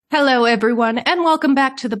Hello, everyone, and welcome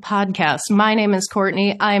back to the podcast. My name is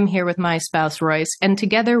Courtney. I am here with my spouse, Royce, and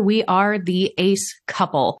together we are the Ace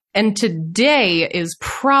couple. And today is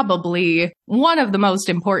probably one of the most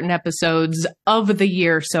important episodes of the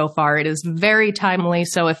year so far. It is very timely,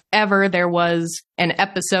 so if ever there was an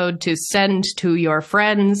episode to send to your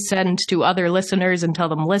friends, send to other listeners and tell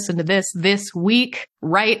them, listen to this week,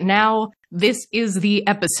 right now, this is the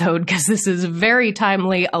episode because this is very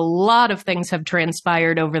timely. A lot of things have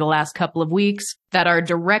transpired over the last couple of weeks that are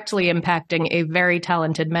directly impacting a very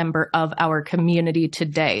talented member of our community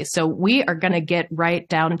today. So we are going to get right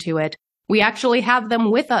down to it. We actually have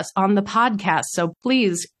them with us on the podcast. So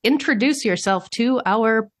please introduce yourself to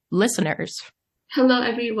our listeners. Hello,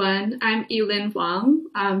 everyone. I'm Yilin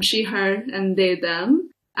Wang. She, her, and they, them.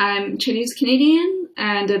 I'm Chinese Canadian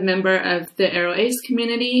and a member of the Aero Ace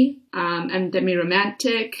community. I'm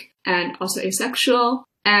demi-romantic and also asexual.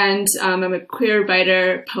 And I'm a queer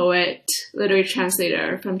writer, poet, literary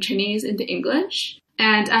translator from Chinese into English.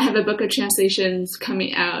 And I have a book of translations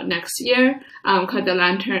coming out next year called The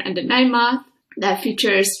Lantern and the Night Moth that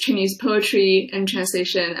features Chinese poetry and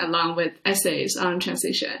translation along with essays on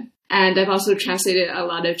translation. And I've also translated a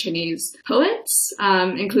lot of Chinese poets,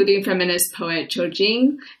 including feminist poet Zhou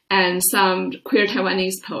Jing and some queer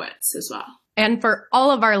Taiwanese poets as well. And for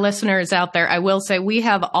all of our listeners out there, I will say we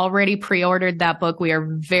have already pre-ordered that book. We are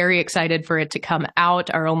very excited for it to come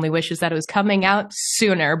out. Our only wish is that it was coming out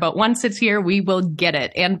sooner, but once it's here, we will get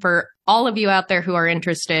it. And for all of you out there who are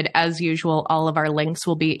interested, as usual, all of our links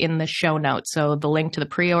will be in the show notes. So the link to the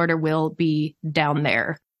pre-order will be down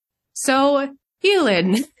there. So,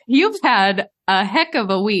 Yilin, you've had a heck of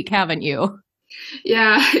a week, haven't you?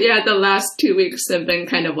 Yeah, the last 2 weeks have been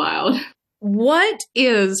kind of wild. What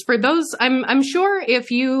is, for those, I'm sure if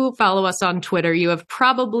you follow us on Twitter, you have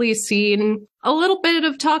probably seen a little bit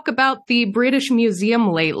of talk about the British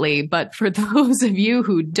Museum lately, but for those of you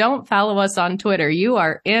who don't follow us on Twitter, you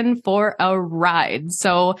are in for a ride.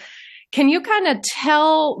 So can you kind of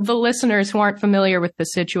tell the listeners who aren't familiar with the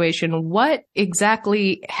situation what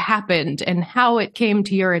exactly happened and how it came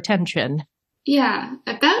to your attention? Yeah,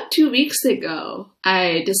 about 2 weeks ago,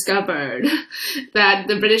 I discovered that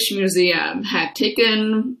the British Museum had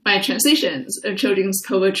taken my translations of children's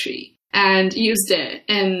poetry and used it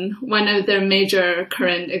in one of their major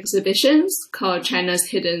current exhibitions called China's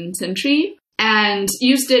Hidden Century, and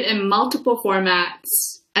used it in multiple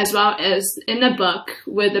formats, as well as in a book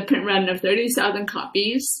with a print run of 30,000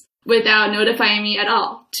 copies, without notifying me at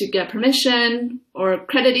all to get permission or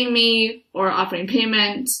crediting me or offering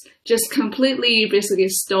payment, just completely basically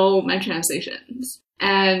stole my translations.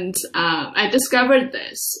 And I discovered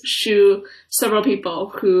this through several people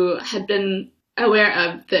who had been aware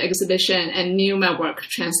of the exhibition and knew my work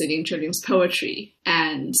translating children's poetry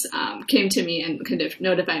and came to me and kind of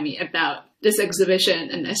notified me about this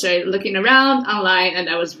exhibition. And I started looking around online and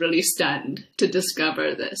I was really stunned to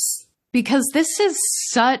discover this. Because this is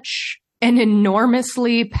such an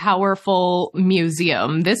enormously powerful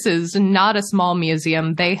museum. This is not a small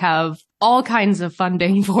museum. They have all kinds of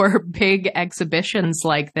funding for big exhibitions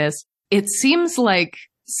like this. It seems like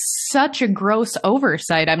such a gross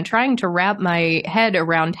oversight. I'm trying to wrap my head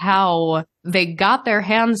around how they got their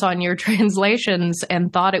hands on your translations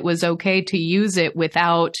and thought it was okay to use it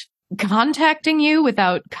without contacting you,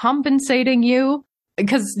 without compensating you.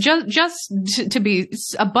 Because just to be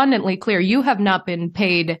abundantly clear, you have not been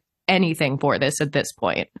paid anything for this at this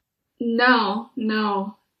point. No.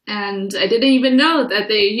 And I didn't even know that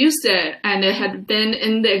they used it. And it had been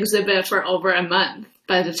in the exhibit for over a month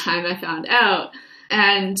by the time I found out.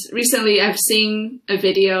 And recently I've seen a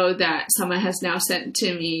video that someone has now sent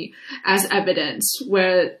to me as evidence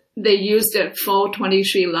where they used a full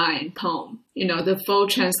 23-line poem, the full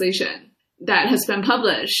translation that has been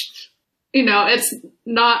published. It's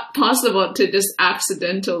not possible to just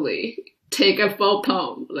accidentally take a full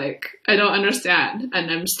poem. I don't understand. And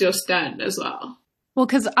I'm still stunned as well. Well,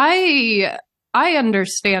 because I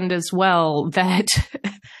understand as well that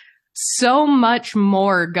so much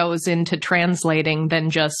more goes into translating than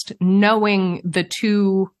just knowing the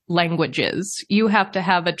two languages. You have to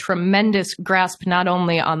have a tremendous grasp not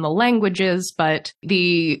only on the languages, but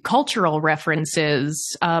the cultural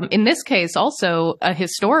references. In this case, also a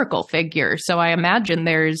historical figure. So I imagine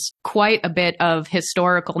there's quite a bit of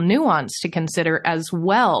historical nuance to consider as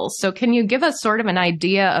well. So can you give us sort of an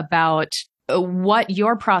idea about what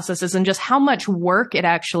your process is and just how much work it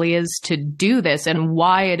actually is to do this and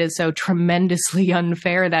why it is so tremendously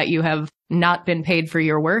unfair that you have not been paid for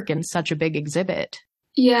your work in such a big exhibit?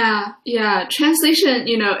 Yeah. Translation,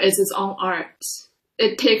 is its own art.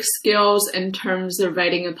 it takes skills in terms of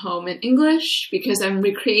writing a poem in English because I'm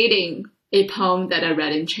recreating a poem that I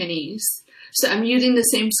read in Chinese. So I'm using the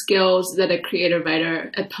same skills that a creative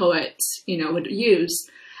writer, a poet, would use.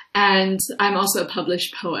 And I'm also a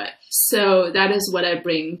published poet. So that is what I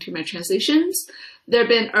bring to my translations. There have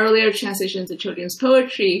been earlier translations of children's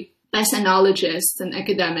poetry by sinologists and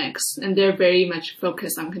academics, and they're very much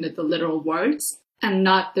focused on kind of the literal words and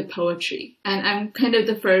not the poetry. And I'm kind of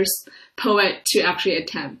the first poet to actually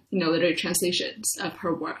attempt, literary translations of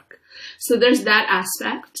her work. So there's that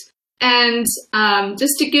aspect. And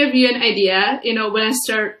just to give you an idea, when I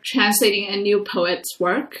start translating a new poet's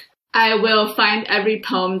work, I will find every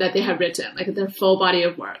poem that they have written, like their full body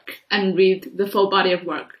of work, and read the full body of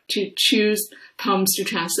work to choose poems to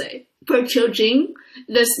translate. For Qiu Jing,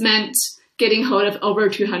 this meant getting hold of over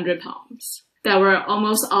 200 poems that were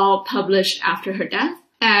almost all published after her death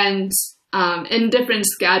and in different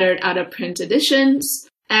scattered out of print editions.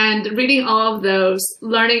 And reading all of those,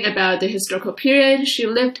 learning about the historical period she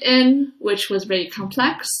lived in, which was very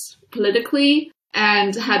complex politically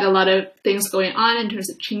and had a lot of things going on in terms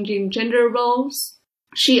of changing gender roles.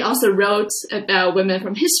 She also wrote about women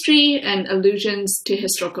from history and allusions to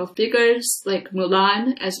historical figures like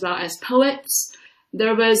Mulan, as well as poets.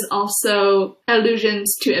 There was also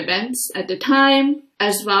allusions to events at the time,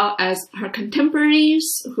 as well as her contemporaries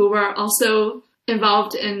who were also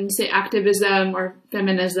involved in, say, activism or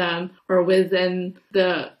feminism or within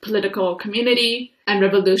the political community and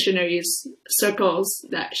revolutionary circles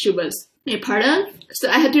that she was a part of. So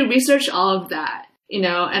I had to research all of that,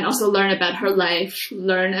 and also learn about her life,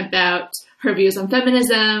 learn about her views on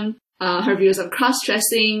feminism, her views on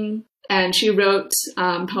cross-dressing. And she wrote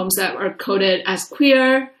poems that were coded as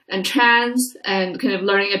queer and trans, and kind of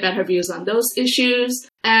learning about her views on those issues.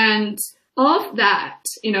 And all of that,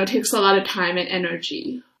 takes a lot of time and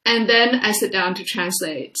energy. And then I sit down to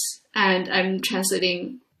translate, and I'm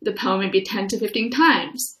translating the poem maybe 10 to 15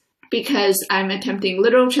 times because I'm attempting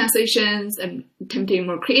literal translations, I'm attempting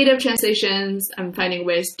more creative translations, I'm finding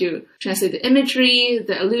ways to translate the imagery,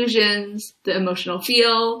 the allusions, the emotional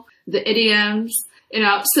feel, the idioms,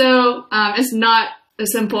 so it's not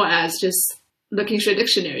as simple as just looking through a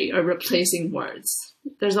dictionary or replacing words.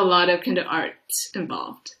 There's a lot of kind of art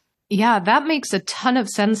involved. Yeah, that makes a ton of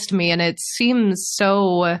sense to me. And it seems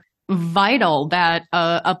so vital that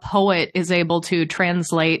a poet is able to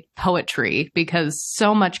translate poetry because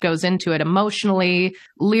so much goes into it emotionally,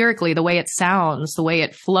 lyrically, the way it sounds, the way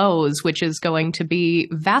it flows, which is going to be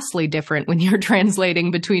vastly different when you're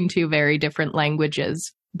translating between two very different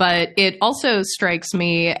languages. But it also strikes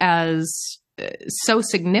me as so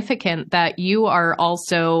significant that you are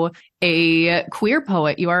also a queer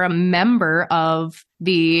poet. You are a member of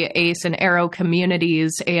the Ace and Arrow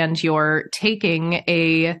communities, and you're taking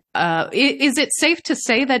is it safe to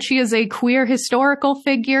say that she is a queer historical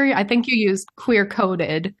figure? I think you used queer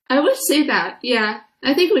coded. I would say that. Yeah,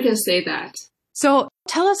 I think we can say that. So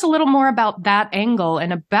tell us a little more about that angle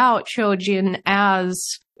and about Qiu Jing as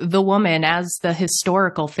the woman, as the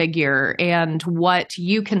historical figure, and what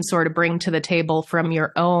you can sort of bring to the table from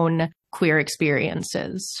your own queer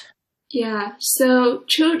experiences. Yeah, so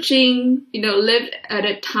Qiu Jing, lived at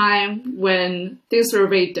a time when things were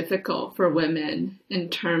very difficult for women in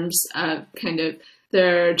terms of kind of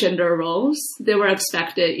their gender roles. They were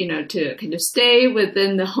expected, to kind of stay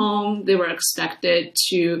within the home. They were expected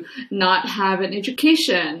to not have an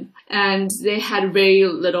education, and they had very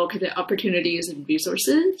little kind of opportunities and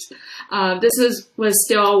resources. This was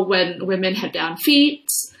still when women had down feet,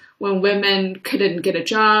 when women couldn't get a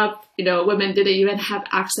job. Women didn't even have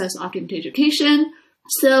access often to education.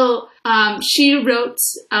 So she wrote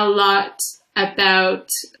a lot about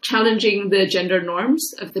challenging the gender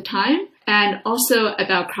norms of the time, and also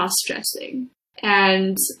about cross-dressing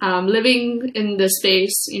and living in the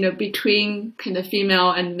space, between kind of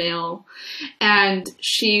female and male. And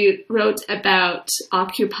she wrote about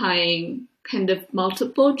occupying kind of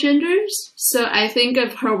multiple genders. So I think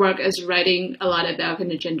of her work as writing a lot about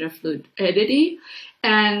kind of gender fluidity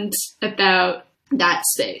and about that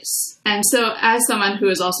space. And so as someone who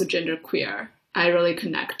is also genderqueer, I really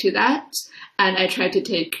connect to that. And I try to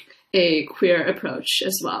take a queer approach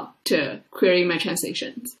as well to querying my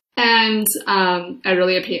translations. And I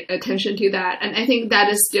really pay attention to that. And I think that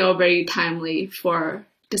is still very timely for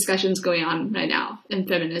discussions going on right now in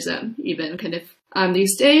feminism, even kind of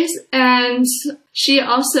these days. And she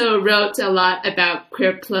also wrote a lot about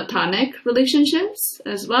queer platonic relationships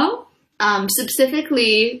as well.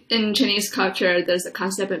 Specifically in Chinese culture, there's a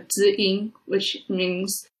concept of ziyin, which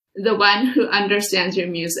means the one who understands your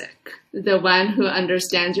music, the one who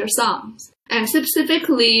understands your songs. And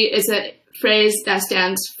specifically, it's a phrase that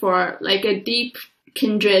stands for like a deep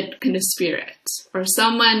kindred kind of spirit, or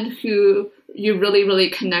someone who you really, really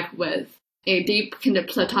connect with, a deep kind of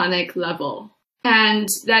platonic level. And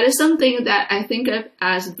that is something that I think of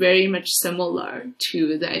as very much similar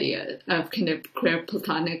to the idea of kind of queer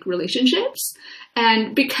platonic relationships.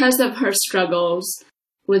 And because of her struggles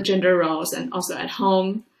with gender roles and also at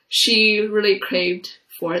home, she really craved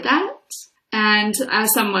for that. And as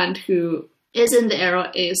someone who is in the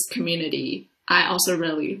aro ace community, I also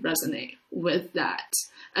really resonate with that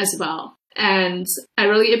as well. And I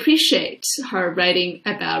really appreciate her writing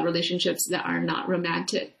about relationships that are not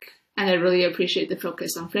romantic. And I really appreciate the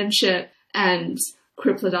focus on friendship and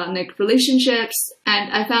queer platonic relationships.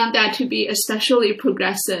 And I found that to be especially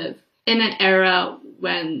progressive in an era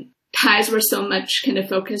when ties were so much kind of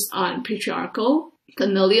focused on patriarchal,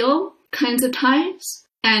 familial kinds of ties.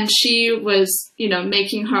 And she was,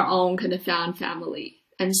 making her own kind of found family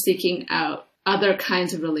and seeking out other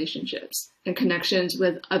kinds of relationships and connections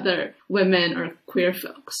with other women or queer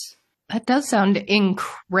folks. That does sound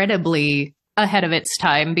incredibly ahead of its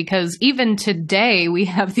time, because even today we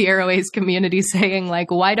have the aro ace community saying,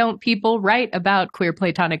 like, why don't people write about queer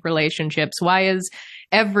platonic relationships? Why is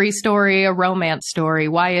every story a romance story?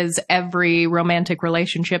 Why is every romantic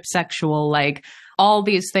relationship sexual? Like, all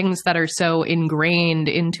these things that are so ingrained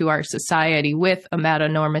into our society with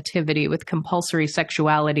amatonormativity, with compulsory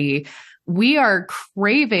sexuality. We are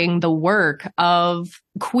craving the work of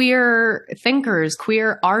queer thinkers,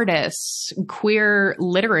 queer artists, queer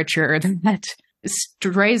literature that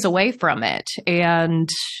strays away from it. And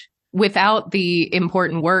without the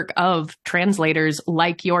important work of translators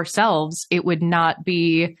like yourselves, it would not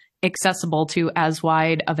be accessible to as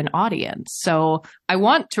wide of an audience. So I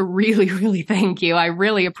want to really, really thank you. I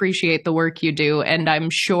really appreciate the work you do. And I'm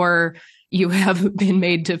sure you have been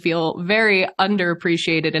made to feel very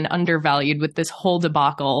underappreciated and undervalued with this whole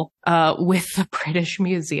debacle with the British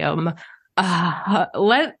Museum.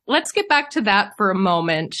 Let's get back to that for a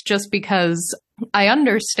moment, just because I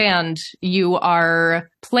understand you are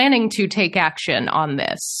planning to take action on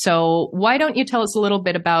this. So why don't you tell us a little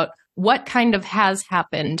bit about what kind of has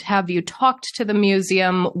happened? Have you talked to the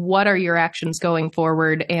museum? What are your actions going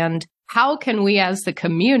forward? And how can we as the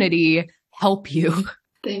community help you?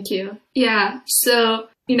 Thank you. Yeah. So,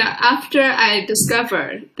 after I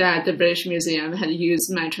discovered that the British Museum had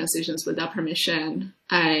used my translations without permission,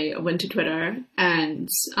 I went to Twitter and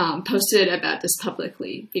posted about this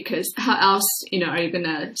publicly, because how else, are you going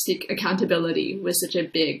to seek accountability with such a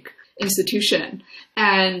big institution?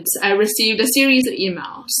 And I received a series of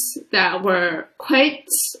emails that were quite,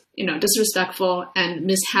 disrespectful and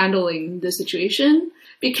mishandling the situation.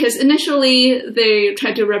 Because initially they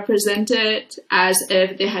tried to represent it as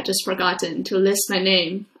if they had just forgotten to list my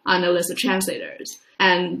name on a list of translators.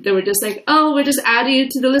 And they were just like, oh, we'll just add you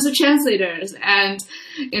to the list of translators. And,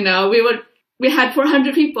 we had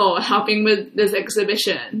 400 people helping with this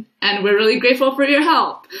exhibition. And we're really grateful for your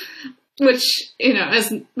help. Which,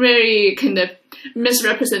 is very kind of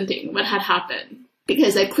misrepresenting what had happened.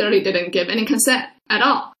 Because I clearly didn't give any consent at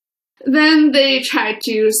all. Then they tried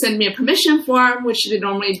to send me a permission form, which they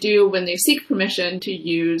normally do when they seek permission to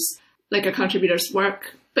use like a contributor's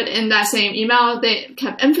work. But in that same email, they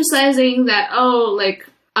kept emphasizing that,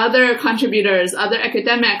 other contributors, other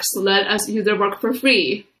academics let us use their work for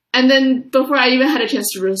free. And then before I even had a chance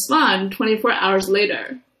to respond, 24 hours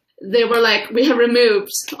later, they were like, we have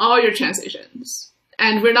removed all your translations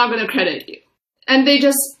and we're not going to credit you. And they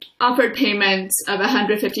just offered payments of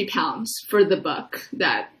 £150 for the book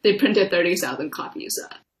that they printed 30,000 copies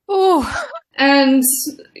of. Oh. And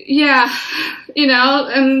yeah,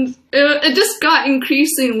 and it just got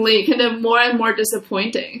increasingly kind of more and more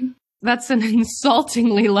disappointing. That's an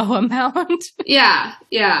insultingly low amount. Yeah.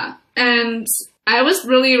 And I was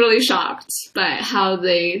really, really shocked by how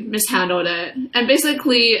they mishandled it. And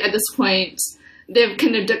basically at this point, they've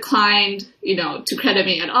kind of declined, to credit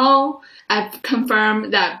me at all. I've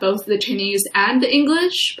confirmed that both the Chinese and the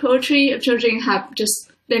English poetry of children have just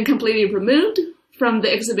been completely removed from the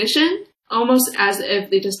exhibition, almost as if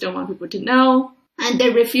they just don't want people to know. And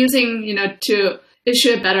they're refusing, to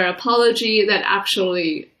issue a better apology that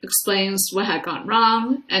actually explains what had gone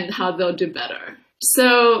wrong and how they'll do better.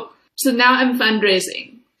 So now I'm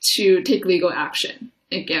fundraising to take legal action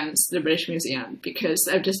against the British Museum, because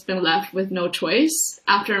I've just been left with no choice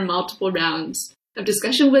after multiple rounds of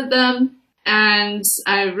discussion with them. And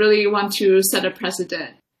I really want to set a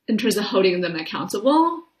precedent in terms of holding them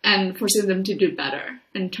accountable and forcing them to do better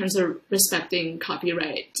in terms of respecting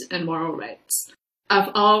copyright and moral rights of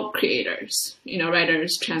all creators,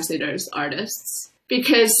 writers, translators, artists.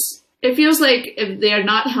 Because it feels like if they are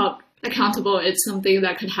not held accountable it's something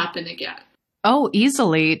that could happen again? Oh,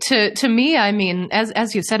 easily. To me, I mean,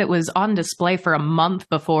 as you said, it was on display for a month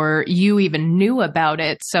before you even knew about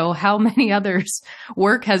it. So how many others'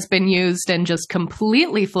 work has been used and just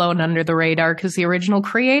completely flown under the radar because the original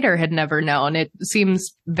creator had never known? It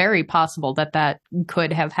seems very possible that that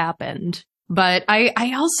could have happened. But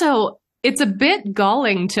I also, it's a bit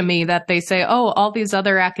galling to me that they say, oh, all these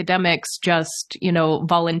other academics just,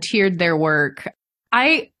 volunteered their work.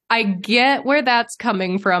 I get where that's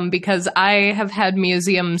coming from because I have had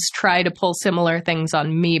museums try to pull similar things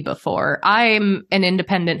on me before. I'm an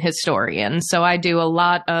independent historian, so I do a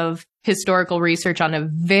lot of historical research on a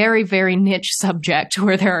very, very niche subject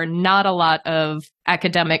where there are not a lot of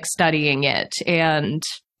academics studying it. And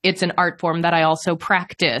it's an art form that I also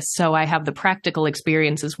practice, so I have the practical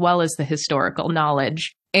experience as well as the historical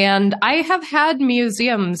knowledge. And I have had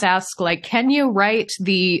museums ask, like, can you write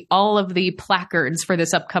all of the placards for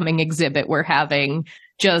this upcoming exhibit we're having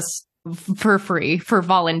just for free, for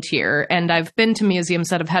volunteer? And I've been to museums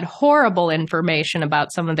that have had horrible information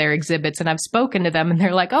about some of their exhibits, and I've spoken to them, and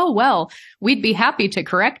they're like, oh, well, we'd be happy to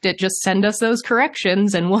correct it. Just send us those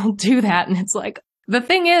corrections, and we'll do that. And it's like, the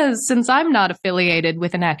thing is, since I'm not affiliated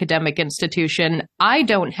with an academic institution, I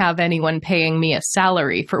don't have anyone paying me a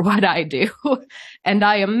salary for what I do. And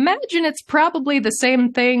I imagine it's probably the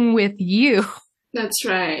same thing with you. That's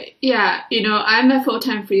right. Yeah, I'm a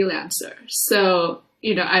full-time freelancer. So,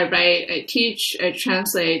 I write, I teach, I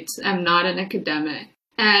translate. I'm not an academic.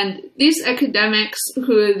 And these academics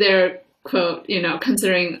who they're, quote,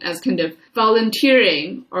 considering as kind of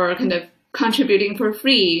volunteering or kind of contributing for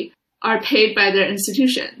free are paid by their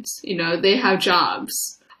institutions. They have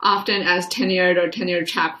jobs, often as tenured or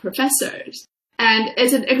tenure-track professors. And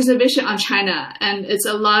it's an exhibition on China, and it's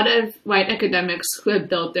a lot of white academics who have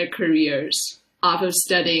built their careers off of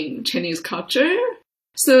studying Chinese culture.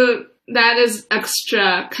 So that is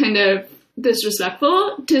extra kind of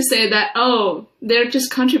disrespectful to say that, oh, they're just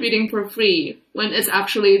contributing for free, when it's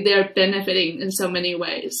actually they're benefiting in so many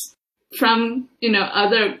ways from,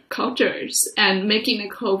 other cultures and making a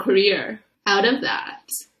whole career out of that.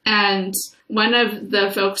 And one of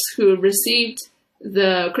the folks who received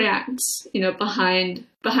the grants, behind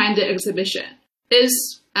the exhibition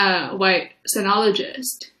is a white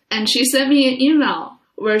sinologist. And she sent me an email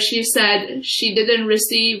where she said she didn't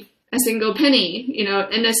receive a single penny,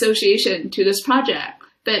 in association to this project.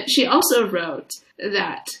 But she also wrote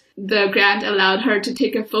that the grant allowed her to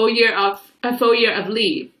take a full year of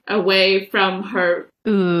leave away from her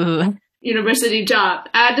university job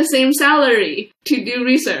at the same salary to do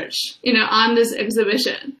research, on this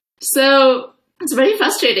exhibition. So it's very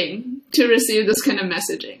frustrating to receive this kind of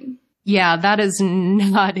messaging. Yeah, that is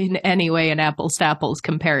not in any way an apples to apples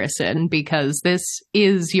comparison, because this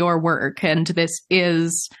is your work and this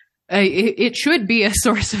is, it should be a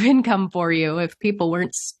source of income for you if people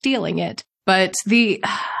weren't stealing it. But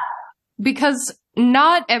because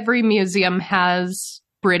not every museum has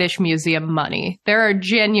British museum money. There are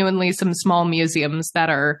genuinely some small museums that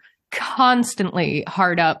are constantly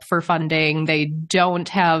hard up for funding. They don't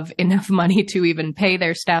have enough money to even pay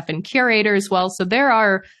their staff and curators well. So there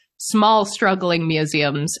are small struggling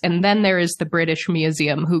museums. And then there is the British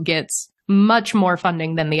Museum, who gets much more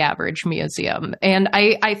funding than the average museum. And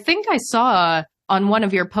I think I saw on one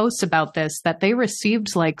of your posts about this that they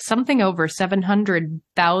received like something over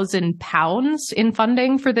 £700,000 in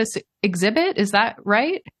funding for this exhibit. Is that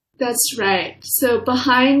right? That's right. So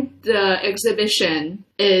behind the exhibition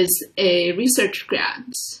is a research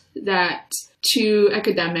grant that two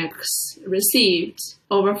academics received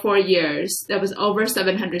over 4 years. That was over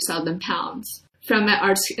 £700,000 from the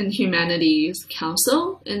Arts and Humanities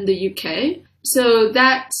Council in the UK. So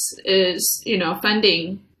that is,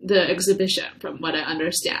 funding the exhibition from what I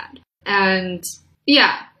understand. And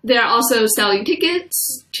yeah, they're also selling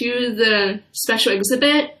tickets to the special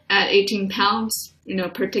exhibit at £18,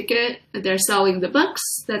 per ticket. They're selling the books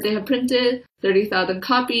that they have printed, 30,000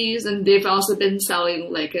 copies, and they've also been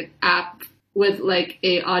selling like an app with like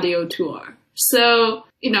a audio tour. So,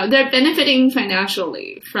 they're benefiting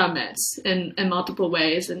financially from it in multiple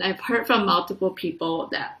ways. And I've heard from multiple people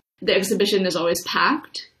that the exhibition is always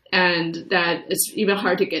packed and that it's even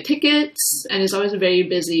hard to get tickets and it's always very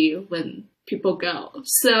busy when people go.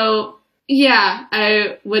 So yeah,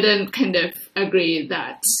 I wouldn't kind of agree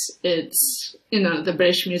that it's, the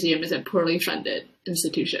British Museum is a poorly funded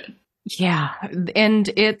institution. Yeah. And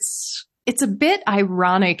it's a bit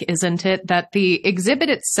ironic, isn't it, that the exhibit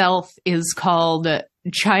itself is called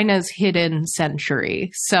China's Hidden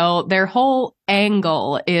Century. So their whole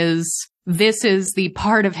angle is this is the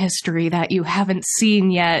part of history that you haven't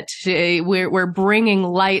seen yet. We're bringing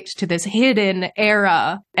light to this hidden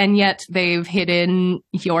era. And yet they've hidden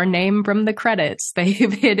your name from the credits.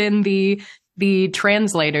 They've hidden the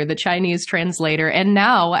translator, the Chinese translator. And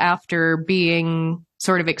now, after being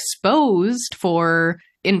sort of exposed for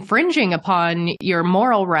infringing upon your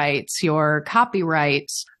moral rights, your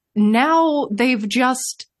copyrights, now they've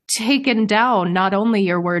just taken down not only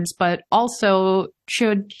your words, but also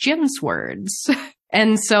Jin's words.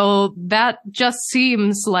 And so that just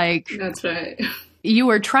seems like that's right. You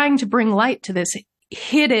were trying to bring light to this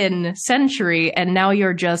hidden century, and now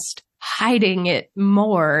you're just hiding it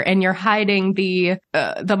more, and you're hiding the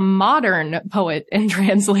modern poet and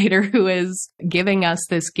translator who is giving us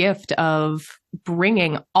this gift of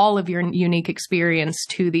bringing all of your unique experience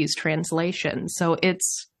to these translations. So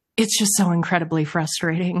it's just so incredibly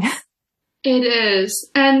frustrating. It is.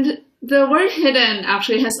 And the word hidden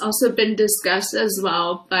actually has also been discussed as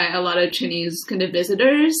well by a lot of Chinese kind of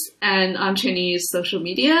visitors and on Chinese social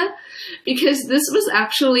media, because this was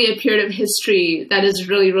actually a period of history that is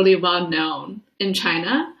really, really well known in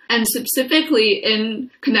China, and specifically in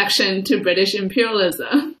connection to British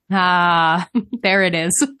imperialism. Ah, there it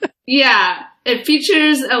is. Yeah, it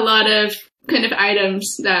features a lot of kind of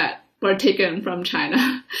items that were taken from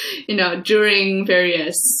China, during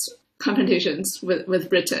various confrontations with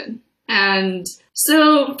Britain. And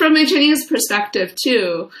so from a Chinese perspective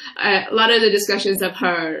too, a lot of the discussions I've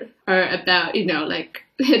heard are about, like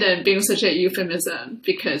hidden being such a euphemism,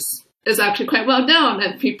 because it's actually quite well known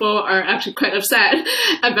and people are actually quite upset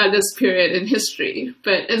about this period in history.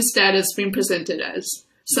 But instead it's being presented as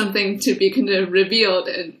something to be kind of revealed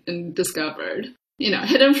and discovered.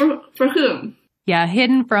 Hidden for whom? Yeah,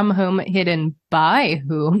 hidden from whom, hidden by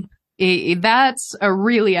whom. That's a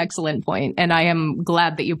really excellent point, and I am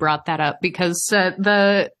glad that you brought that up, because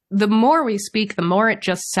the more we speak, the more it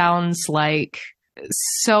just sounds like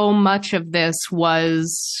so much of this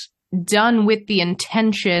was done with the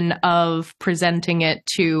intention of presenting it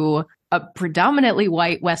to a predominantly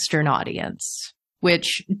white Western audience.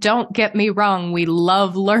 Which, don't get me wrong, we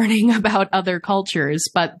love learning about other cultures,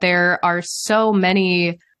 but there are so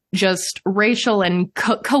many just racial and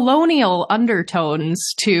colonial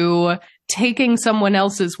undertones to taking someone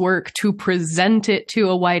else's work to present it to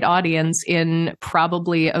a white audience in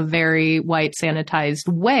probably a very white sanitized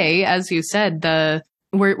way. As you said,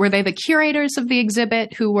 were they the curators of the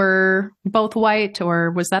exhibit who were both white,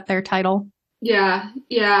 or was that their title? Yeah.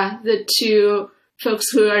 The two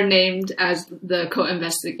folks who are named as the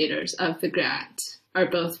co-investigators of the grant are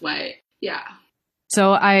both white. Yeah.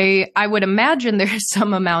 So I would imagine there's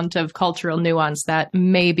some amount of cultural nuance that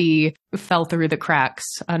maybe fell through the cracks,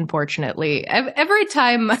 unfortunately. Every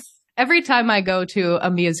time I go to a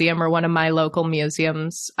museum or one of my local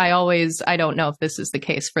museums, I don't know if this is the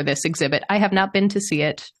case for this exhibit. I have not been to see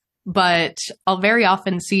it, but I'll very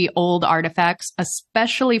often see old artifacts,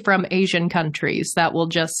 especially from Asian countries, that will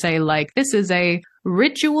just say, like, this is a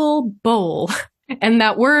ritual bowl. And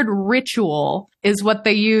that word ritual is what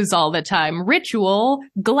they use all the time. Ritual,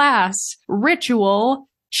 glass, ritual,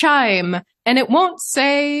 chime. And it won't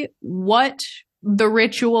say what the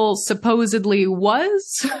ritual supposedly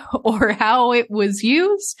was or how it was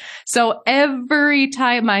used. So every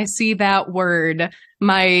time I see that word,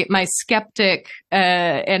 my skeptic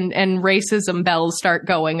and racism bells start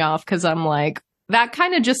going off, because I'm like, that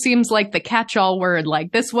kind of just seems like the catch-all word.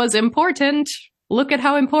 Like, this was important. Look at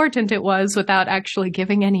how important it was, without actually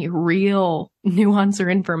giving any real nuance or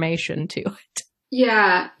information to it.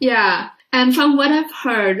 Yeah. And from what I've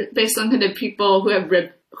heard, based on kind of people who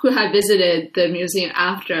have visited the museum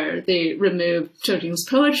after they removed Zhou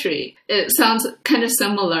poetry, it sounds kind of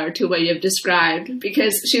similar to what you've described,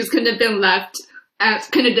 because she's kind of been left as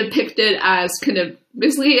kind of depicted as kind of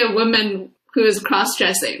basically a woman who is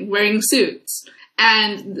cross-dressing, wearing suits.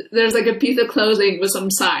 And there's like a piece of clothing with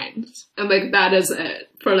some signs. And like that is it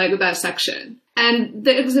for like that section. And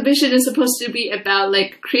the exhibition is supposed to be about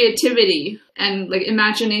like creativity and like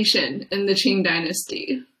imagination in the Qing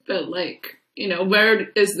dynasty. But like, where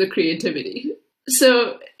is the creativity?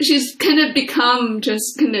 So she's kind of become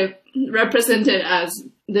just kind of represented as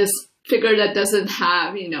this figure that doesn't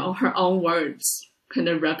have, her own words kind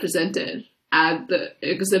of represented at the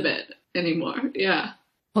exhibit anymore. Yeah.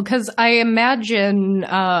 Well, because I imagine,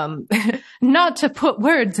 not to put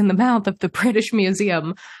words in the mouth of the British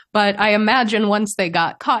Museum, but I imagine once they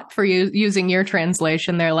got caught for using your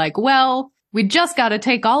translation, they're like, well, we just got to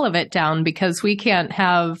take all of it down, because we can't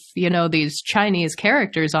have, these Chinese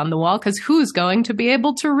characters on the wall, because who's going to be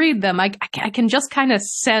able to read them? I can just kind of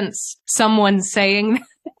sense someone saying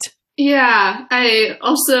that. Yeah, I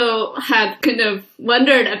also had kind of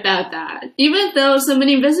wondered about that. Even though so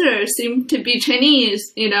many visitors seem to be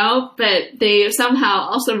Chinese, but they somehow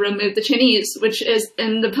also removed the Chinese, which is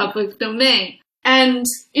in the public domain. And,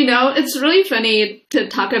 it's really funny to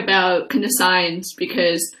talk about kind of signs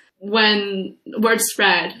because when word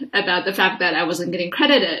spread about the fact that I wasn't getting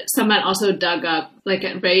credited, someone also dug up like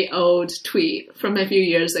a very old tweet from a few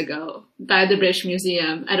years ago by the British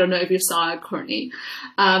Museum. I don't know if you saw it, Courtney,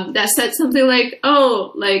 that said something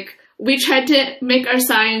like, we tried to make our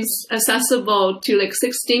signs accessible to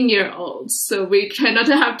 16-year-olds. So we try not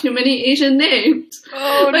to have too many Asian names.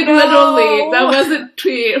 Oh, literally, that was a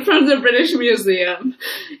tweet from the British Museum.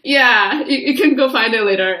 Yeah, you can go find it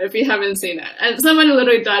later if you haven't seen it. And someone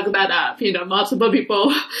literally dug that up. Multiple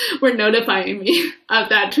people were notifying me of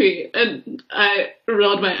that tweet. And I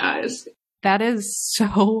rolled my eyes. That is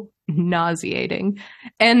so nauseating.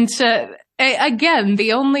 And again,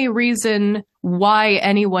 the only reason why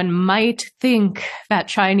anyone might think that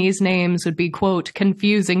Chinese names would be, quote,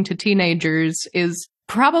 confusing to teenagers is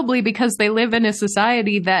probably because they live in a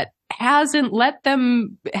society that hasn't let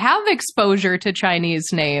them have exposure to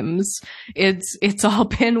Chinese names. It's all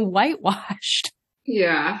been whitewashed.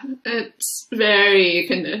 Yeah, it's very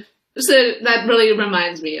kind of... So that really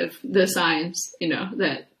reminds me of the signs,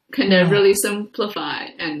 that kind of really simplify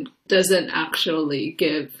and doesn't actually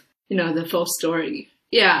give, the full story.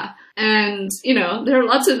 Yeah. And, there are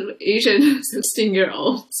lots of Asian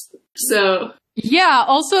 16-year-olds. So. Yeah.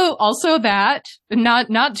 Also that,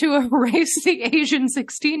 not to erase the Asian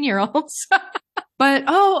 16-year-olds. But,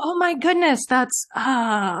 oh my goodness, that's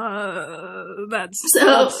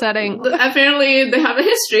so upsetting. Apparently they have a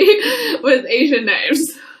history with Asian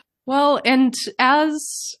names. Well, and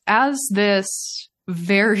as this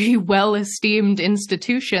very well-esteemed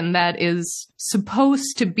institution that is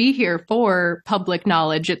supposed to be here for public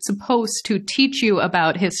knowledge, it's supposed to teach you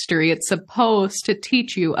about history, it's supposed to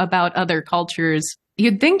teach you about other cultures,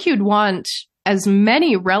 you'd think you'd want as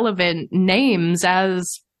many relevant names as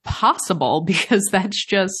possible, because that's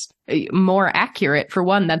just more accurate. For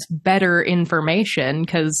one, that's better information,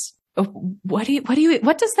 because what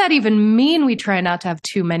does that even mean? We try not to have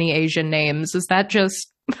too many Asian names. Is that just,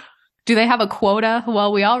 do they have a quota?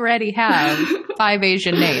 Well, we already have 5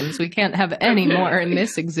 Asian names. We can't have any more in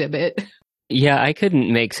this exhibit. Yeah, I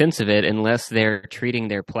couldn't make sense of it unless they're treating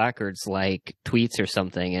their placards like tweets or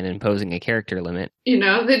something and imposing a character limit. They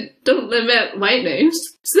don't limit white names.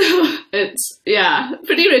 So it's,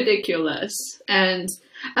 pretty ridiculous. And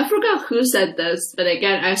I forgot who said this, but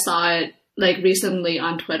again, I saw it recently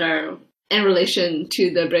on Twitter in relation to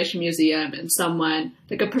the British Museum, and someone,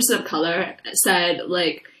 a person of color, said,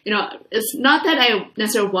 it's not that I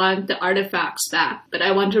necessarily want the artifacts back, but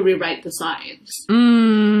I want to rewrite the signs.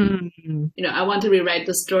 I want to rewrite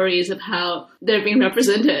the stories of how they're being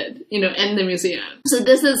represented, in the museum. So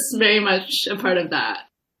this is very much a part of that.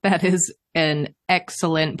 That is an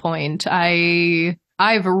excellent point.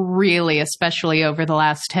 I've really, especially over the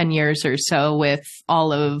last 10 years or so, with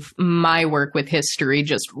all of my work with history,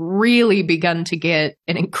 just really begun to get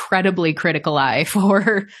an incredibly critical eye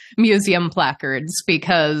for museum placards,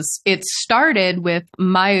 because it started with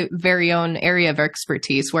my very own area of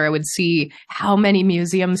expertise, where I would see how many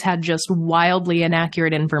museums had just wildly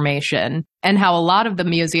inaccurate information, and how a lot of the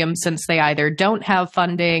museums, since they either don't have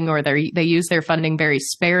funding or they use their funding very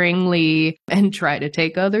sparingly and try to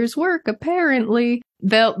take others' work, apparently,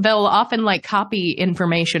 they'll often copy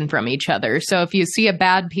information from each other. So if you see a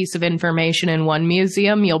bad piece of information in one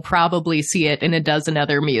museum, you'll probably see it in a dozen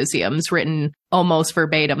other museums written almost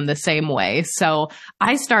verbatim the same way. So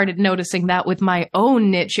I started noticing that with my own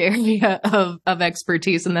niche area of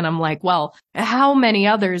expertise. And then I'm like, well, how many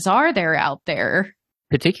others are there out there?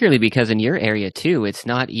 Particularly because in your area, too, it's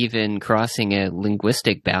not even crossing a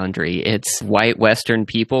linguistic boundary. It's white Western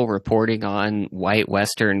people reporting on white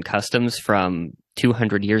Western customs from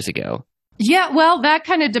 200 years ago. Yeah, well, that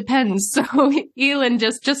kind of depends. So, Yilin,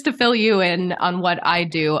 just to fill you in on what I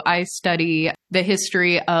do, I study the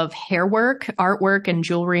history of hair work, artwork, and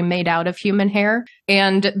jewelry made out of human hair.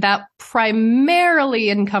 And that primarily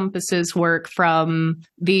encompasses work from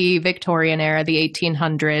the Victorian era, the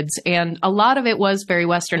 1800s. And a lot of it was very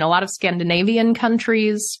Western. A lot of Scandinavian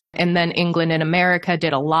countries, and then England and America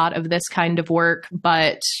did a lot of this kind of work.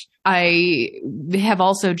 But I have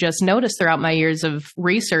also just noticed throughout my years of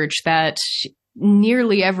research that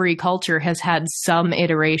nearly every culture has had some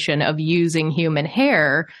iteration of using human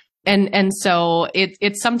hair And so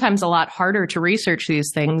it's sometimes a lot harder to research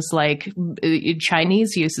these things, like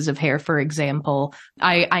Chinese uses of hair, for example.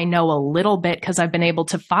 I know a little bit because I've been able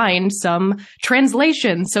to find some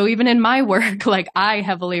translations. So even in my work, like I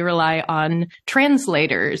heavily rely on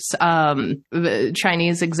translators.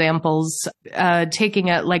 Chinese examples, taking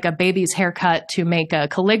a baby's haircut to make a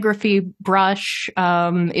calligraphy brush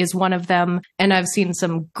is one of them. And I've seen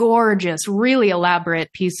some gorgeous, really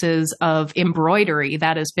elaborate pieces of embroidery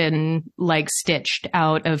that has been like stitched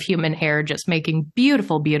out of human hair, just making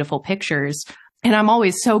beautiful, beautiful pictures. And I'm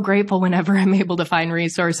always so grateful whenever I'm able to find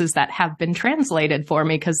resources that have been translated for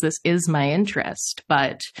me, because this is my interest.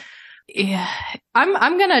 But yeah,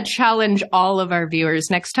 I'm going to challenge all of our viewers.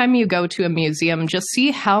 Next time you go to a museum, just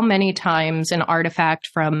see how many times an artifact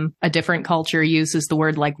from a different culture uses the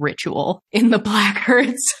word like ritual in the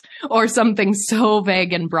placards or something so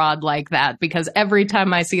vague and broad like that. Because every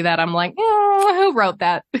time I see that, I'm like, who wrote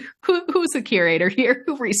that? Who's the curator here?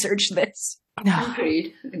 Who researched this?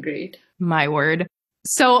 Agreed. My word.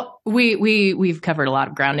 So we've covered a lot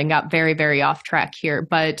of ground and got very, very off track here,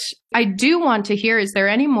 but I do want to hear, is there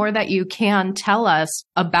any more that you can tell us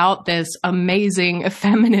about this amazing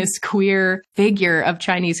feminist queer figure of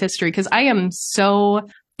Chinese history? Because I am so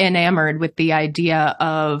enamored with the idea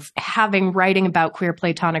of having writing about queer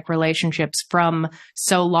platonic relationships from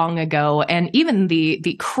so long ago. And even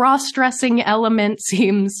the cross-dressing element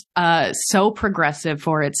seems so progressive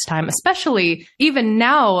for its time, especially even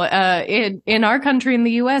now in our country, in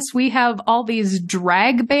the US, we have all these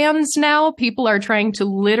drag bans now. People are trying to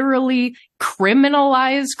literally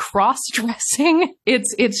criminalize cross-dressing.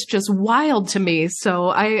 It's just wild to me. So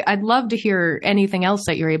I'd love to hear anything else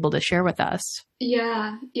that you're able to share with us.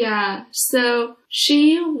 Yeah. So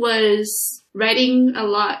she was writing a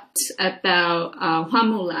lot about Hua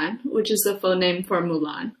Mulan, which is the full name for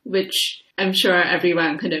Mulan, which I'm sure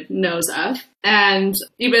everyone kind of knows of. And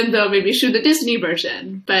even though maybe she the Disney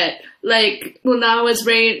version, but like Mulan was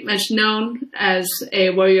very much known as a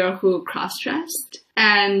warrior who cross-dressed.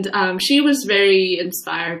 And she was very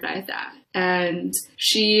inspired by that. And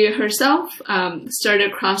she herself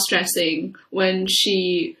started cross-dressing when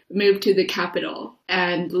she moved to the capital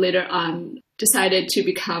and later on decided to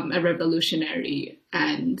become a revolutionary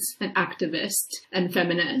and an activist and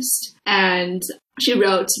feminist. And she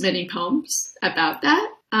wrote many poems about that.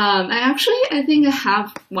 I think I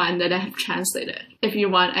have one that I have translated. If you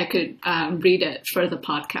want, I could read it for the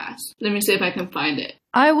podcast. Let me see if I can find it.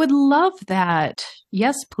 I would love that.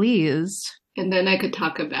 Yes, please. And then I could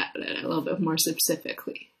talk about it a little bit more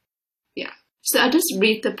specifically. Yeah. So I'll just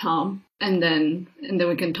read the poem and then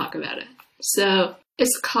we can talk about it. So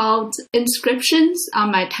it's called Inscriptions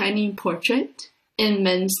on My Tiny Portrait in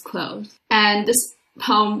Men's Clothes. And this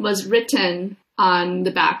poem was written on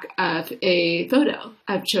the back of a photo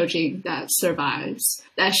of Chojing that survives,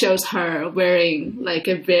 that shows her wearing like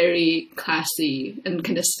a very classy and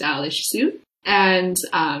kind of stylish suit. And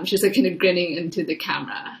she's like kind of grinning into the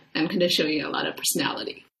camera and kind of showing a lot of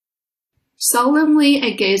personality. Solemnly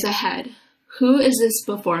I gaze ahead. Who is this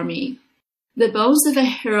before me? The bones of a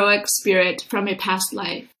heroic spirit from a past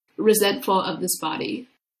life, resentful of this body.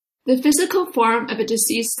 The physical form of a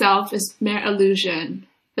deceased self is mere illusion,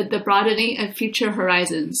 but the broadening of future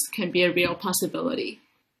horizons can be a real possibility.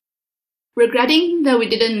 Regretting that we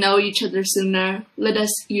didn't know each other sooner, let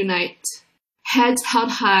us unite. Heads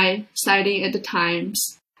held high, siding at the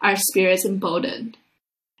times, our spirits emboldened.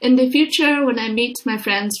 In the future, when I meet my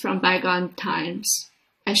friends from bygone times,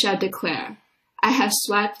 I shall declare, I have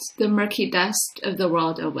swept the murky dust of the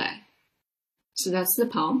world away. So that's the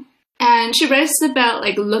poem. And she writes about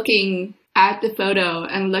like looking at the photo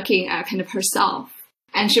and looking at kind of herself.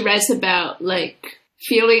 And she writes about like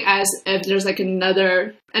feeling as if there's like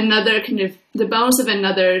another kind of the bones of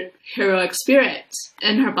another heroic spirit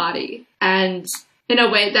in her body. And in a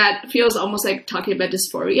way that feels almost like talking about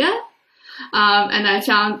dysphoria. And I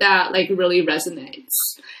found that like really resonates.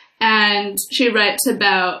 And she writes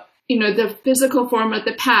about, the physical form of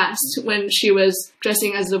the past when she was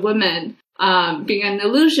dressing as a woman, being an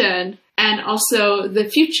illusion, and also the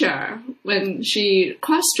future when she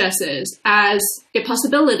cross-dresses as a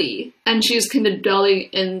possibility. And she's kind of dwelling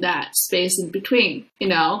in that space in between,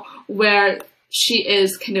 where she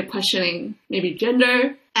is kind of questioning maybe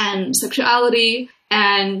gender and sexuality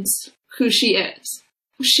and who she is.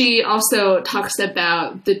 She also talks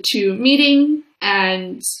about the two meeting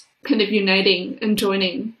and kind of uniting and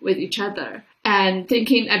joining with each other and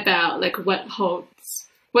thinking about like what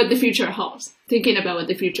the future holds, thinking about what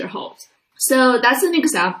the future holds. So that's an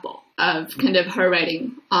example of kind of her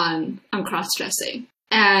writing on cross-dressing.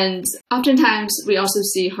 And oftentimes we also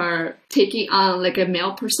see her taking on like a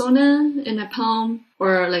male persona in a poem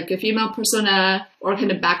or like a female persona or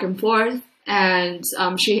kind of back and forth. And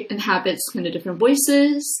she inhabits kind of different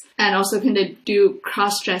voices and also kind of do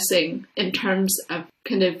cross-dressing in terms of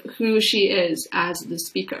kind of who she is as the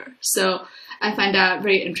speaker. So I find that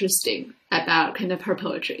very interesting about kind of her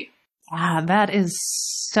poetry. Yeah, that is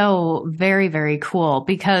so very, very cool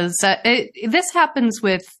because this happens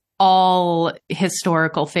with all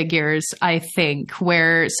historical figures, I think,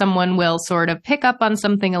 where someone will sort of pick up on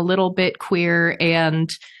something a little bit queer and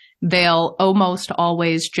they'll almost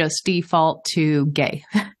always just default to gay.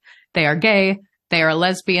 They are gay. They are a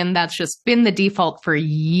lesbian. That's just been the default for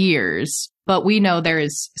years. But we know there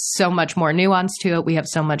is so much more nuance to it. We have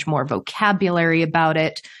so much more vocabulary about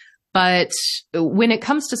it. But when it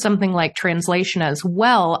comes to something like translation as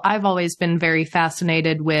well, I've always been very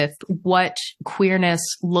fascinated with what queerness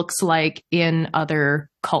looks like in other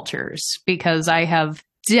cultures, because I have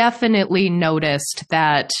definitely noticed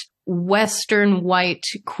that Western white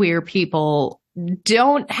queer people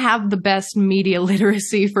don't have the best media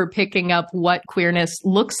literacy for picking up what queerness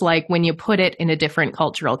looks like when you put it in a different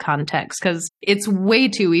cultural context, because it's way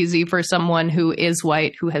too easy for someone who is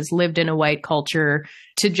white, who has lived in a white culture,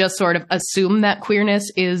 to just sort of assume that queerness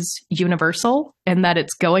is universal and that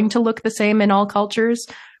it's going to look the same in all cultures.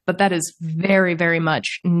 But that is very, very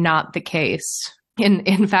much not the case.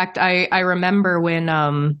 In fact, I remember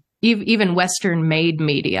when even Western-made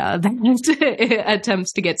media that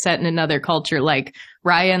attempts to get set in another culture, like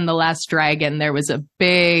Raya and the Last Dragon, there was a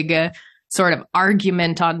big sort of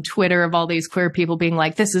argument on Twitter of all these queer people being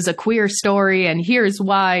like, this is a queer story and here's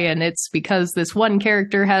why, and it's because this one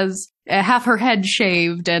character has half her head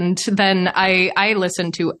shaved. And then I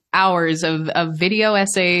listened to hours of video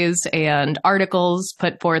essays and articles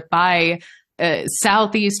put forth by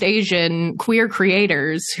Southeast Asian queer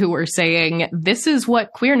creators who were saying, this is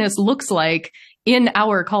what queerness looks like in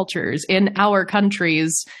our cultures, in our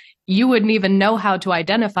countries. You wouldn't even know how to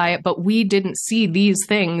identify it, but we didn't see these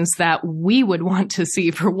things that we would want to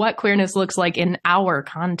see for what queerness looks like in our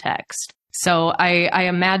context. So I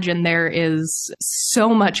imagine there is so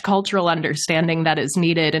much cultural understanding that is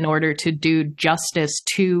needed in order to do justice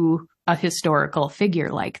to a historical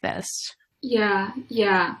figure like this. Yeah.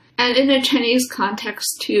 And in a Chinese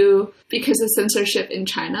context too, because of censorship in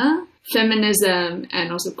China, feminism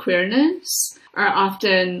and also queerness are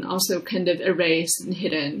often also kind of erased and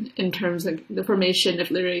hidden in terms of the formation of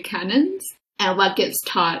literary canons and what gets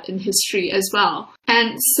taught in history as well.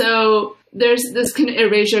 And so there's this kind of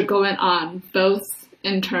erasure going on, both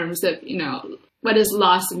in terms of, what is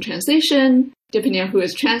lost in translation, depending on who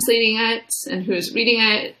is translating it and who is reading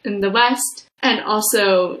it in the West, and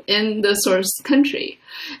also in the source country.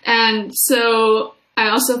 And so I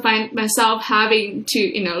also find myself having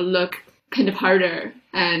to, look kind of harder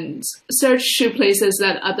and search through places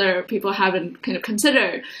that other people haven't kind of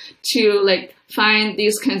considered to find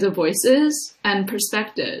these kinds of voices and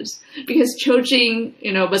perspectives. Because Qiu Jing,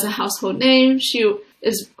 was a household name. She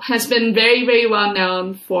has been very, very well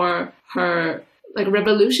known for her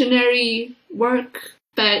revolutionary work,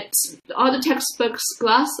 but all the textbooks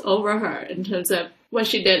gloss over her in terms of what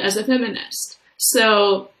she did as a feminist.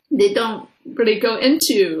 So they don't really go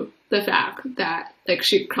into the fact that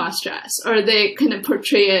she cross-dressed, or they kind of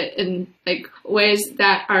portray it in ways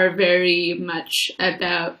that are very much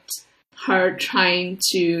about her trying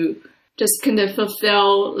to just kind of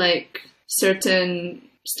fulfill certain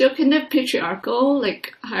still kind of patriarchal,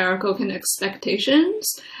 hierarchical kind of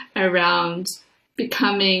expectations around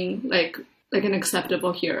becoming an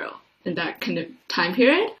acceptable hero in that kind of time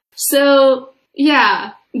period. So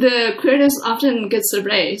yeah, the queerness often gets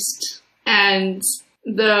erased. And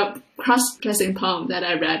the cross-dressing poem that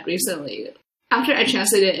I read recently, after I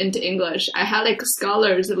translated it into English, I had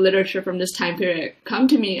scholars of literature from this time period come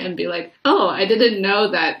to me and be like, oh, I didn't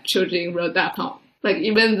know that Qiu Jing wrote that poem.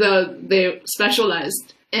 Even though they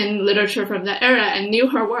specialized in literature from that era and knew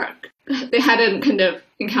her work, they hadn't kind of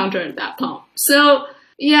encountered that poem. So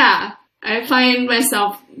yeah, I find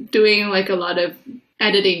myself doing a lot of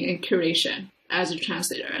editing and curation as a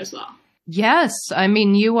translator as well. Yes. I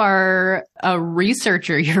mean, you are a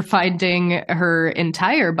researcher. You're finding her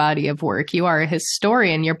entire body of work. You are a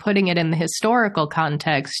historian. You're putting it in the historical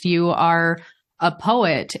context. You are a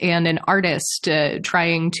poet and an artist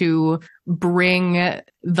trying to bring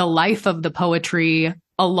the life of the poetry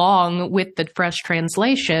along with the fresh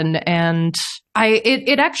translation. And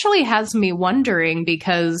it actually has me wondering,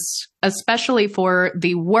 because especially for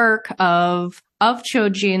the work of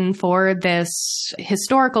Chojin, for this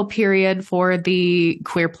historical period, for the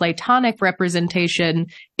queer Platonic representation,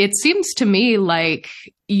 it seems to me like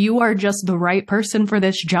you are just the right person for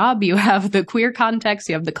this job. You have the queer context,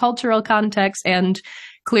 you have the cultural context, and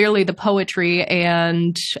clearly the poetry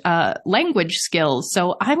and language skills.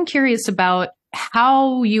 So I'm curious about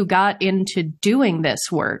how you got into doing this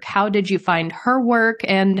work. How did you find her work,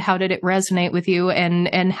 and how did it resonate with you?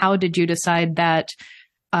 And how did you decide that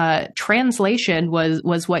translation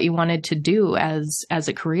was what you wanted to do as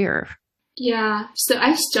a career? Yeah, so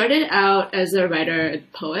I started out as a writer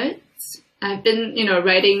and poet. I've been,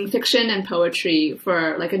 writing fiction and poetry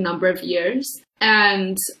for like a number of years.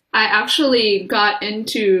 And I actually got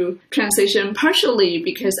into translation partially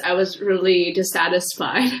because I was really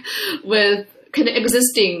dissatisfied with kind of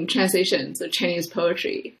existing translations of Chinese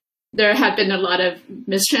poetry. There have been a lot of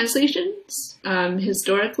mistranslations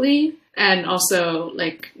historically, and also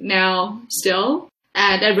like now still.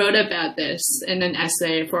 And I wrote about this in an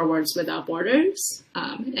essay for Words Without Borders.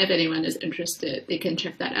 If anyone is interested, they can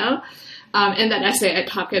check that out. In that essay, I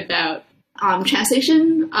talk about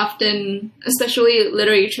translation, often, especially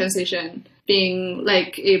literary translation, being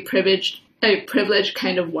like a privileged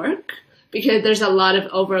kind of work, because there's a lot of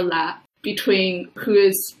overlap between who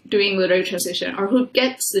is doing literary translation or who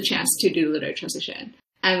gets the chance to do literary translation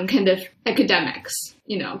and kind of academics.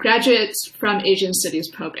 Graduates from Asian studies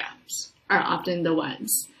programs are often the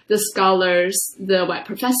ones. The scholars, the white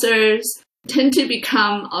professors, tend to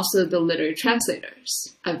become also the literary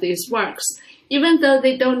translators of these works, even though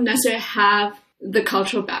they don't necessarily have the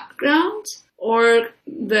cultural background or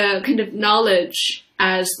the kind of knowledge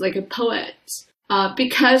as like a poet.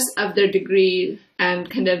 Because of their degree and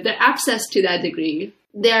kind of their access to that degree,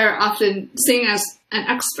 they're often seen as an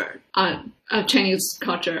expert of Chinese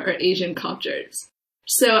culture or Asian cultures.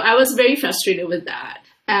 So I was very frustrated with that.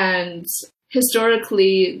 And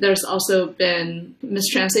historically, there's also been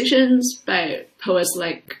mistranslations by poets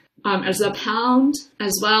like Ezra Pound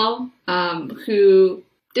as well, who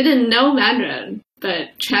didn't know Mandarin,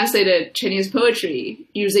 but translated Chinese poetry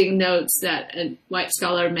using notes that a white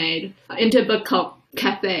scholar made into a book called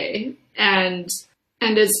Cathay. And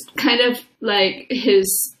it's kind of like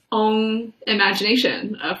his own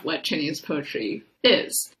imagination of what Chinese poetry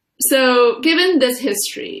is. So given this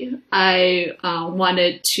history, I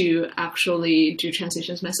wanted to actually do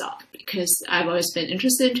translations myself, because I've always been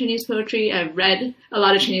interested in Chinese poetry. I've read a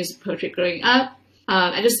lot of Chinese poetry growing up.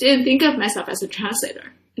 I just didn't think of myself as a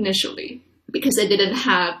translator initially, because I didn't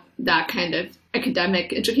have that kind of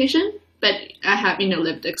academic education, but I have,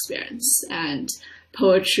 lived experience and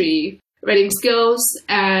poetry, writing skills,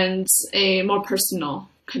 and a more personal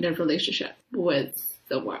kind of relationship with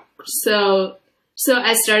the work. So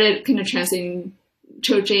I started kind of translating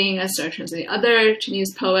Chojin, I started translating other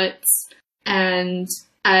Chinese poets, and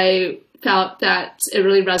I felt that it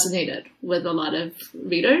really resonated with a lot of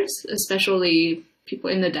readers, especially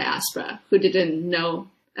people in the diaspora who didn't know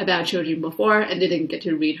about Chojin before and didn't get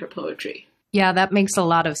to read her poetry. Yeah, that makes a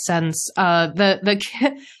lot of sense.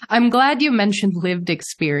 I'm glad you mentioned lived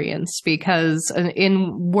experience, because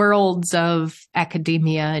in worlds of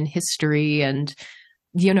academia and history and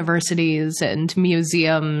universities and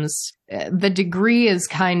museums, the degree is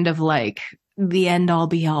kind of like the end all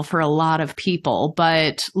be all for a lot of people,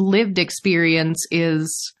 but lived experience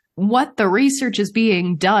is what the research is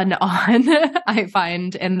being done on, I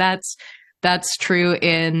find. And that's true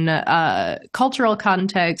in cultural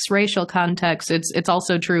context, racial context. It's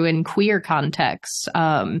also true in queer context.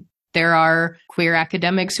 There are queer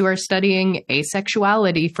academics who are studying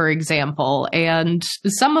asexuality, for example, and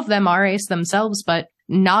some of them are ace themselves, but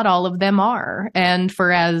not all of them are. And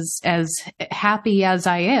for as happy as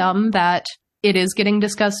I am that it is getting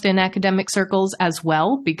discussed in academic circles as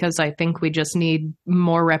well, because I think we just need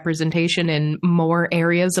more representation in more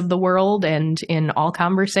areas of the world and in all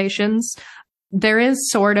conversations. There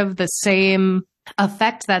is sort of the same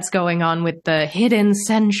effect that's going on with the hidden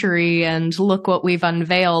century and look what we've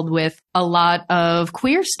unveiled with a lot of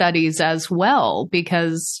queer studies as well,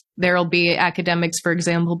 because there'll be academics, for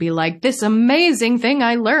example, be like, this amazing thing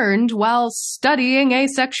I learned while studying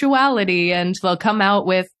asexuality, and they'll come out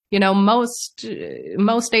with, most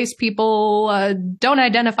ace people don't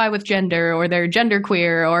identify with gender, or they're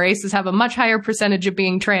genderqueer, or aces have a much higher percentage of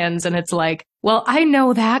being trans. And it's like, well, I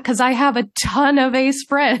know that because I have a ton of ace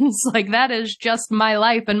friends. Like, that is just my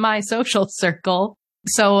life and my social circle.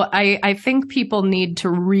 So I think people need to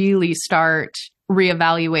really start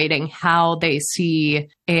reevaluating how they see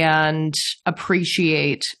and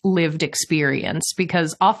appreciate lived experience.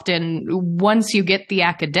 Because often once you get the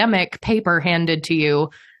academic paper handed to you,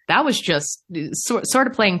 that was just sort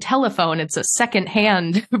of playing telephone. It's a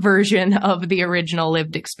secondhand version of the original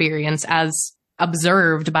lived experience as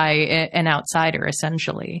observed by an outsider,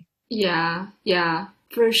 essentially. Yeah,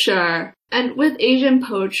 for sure. And with Asian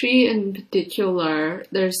poetry in particular,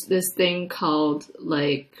 there's this thing called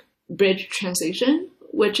like bridge translation,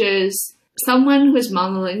 which is someone who is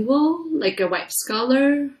monolingual, like a white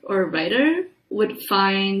scholar or writer, would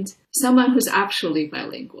find someone who's actually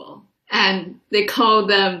bilingual. And they call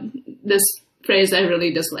them this phrase I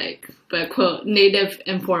really dislike, but quote, native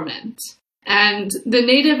informant. And the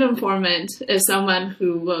native informant is someone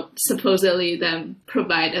who will supposedly then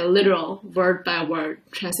provide a literal word-by-word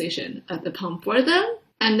translation of the poem for them.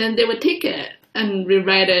 And then they would take it and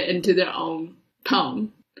rewrite it into their own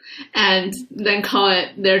poem and then call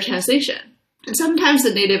it their translation. And sometimes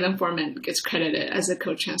the native informant gets credited as a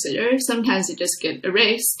co-translator. Sometimes they just get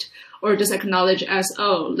erased or just acknowledged as,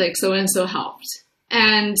 oh, like so-and-so helped.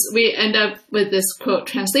 And we end up with this quote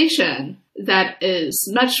translation that is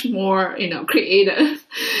much more, creative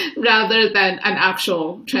rather than an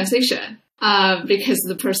actual translation. Because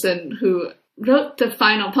the person who wrote the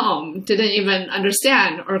final poem didn't even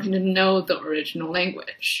understand or didn't know the original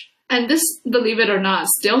language. And this, believe it or not,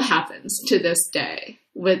 still happens to this day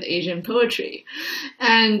with Asian poetry.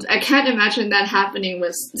 And I can't imagine that happening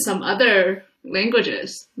with some other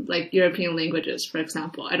languages, like European languages, for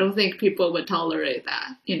example. I don't think people would tolerate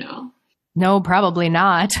that, No, probably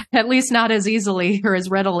not. At least not as easily or as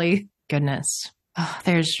readily. Goodness. Oh,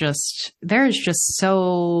 there's just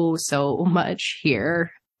so much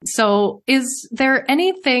here. So is there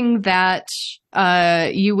anything that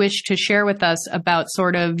you wish to share with us about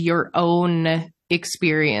sort of your own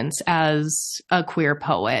experience as a queer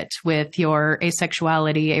poet with your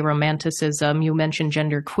asexuality, aromanticism? You mentioned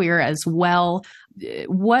genderqueer as well.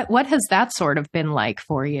 What has that sort of been like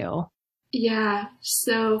for you? Yeah,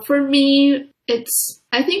 so for me,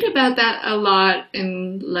 I think about that a lot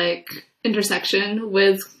in like intersection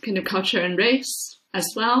with kind of culture and race as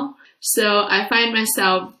well. So I find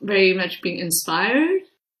myself very much being inspired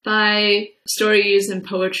by stories and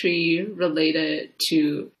poetry related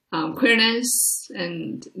to queerness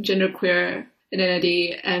and genderqueer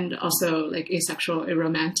identity, and also like asexual,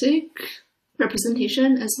 aromantic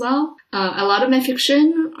representation as well. A lot of my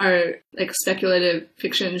fiction are like speculative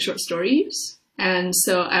fiction short stories. And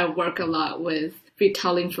so I work a lot with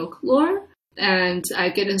retelling folklore, and I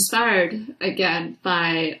get inspired again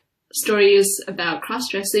by stories about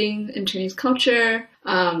cross-dressing in Chinese culture,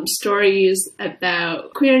 stories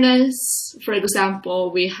about queerness. For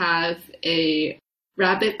example, we have a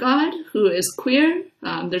rabbit god who is queer.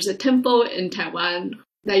 There's a temple in Taiwan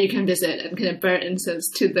that you can visit and kind of burn incense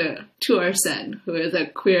to the Tuersen, who is a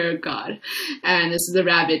queer god, and this is the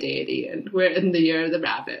rabbit deity, and we're in the year of the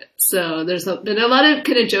rabbit. So there's been a lot of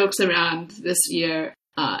kind of jokes around this year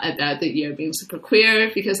about the year being super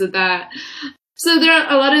queer because of that. So there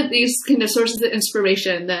are a lot of these kind of sources of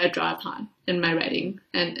inspiration that I draw upon in my writing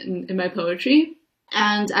and in my poetry.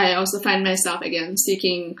 And I also find myself, again,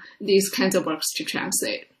 seeking these kinds of works to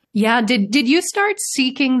translate. Yeah. Did you start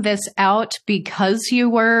seeking this out because you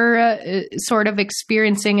were sort of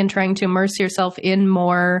experiencing and trying to immerse yourself in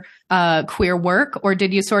more queer work? Or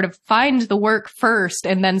did you sort of find the work first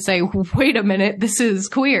and then say, wait a minute, this is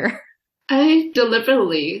queer? I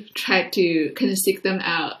deliberately tried to kind of seek them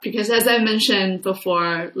out because, as I mentioned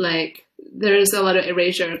before, like there's a lot of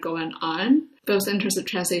erasure going on, both in terms of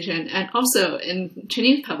translation and also in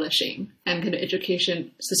Chinese publishing and kind of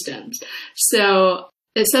education systems. So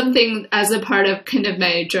it's something as a part of kind of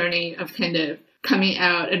my journey of kind of coming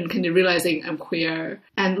out and kind of realizing I'm queer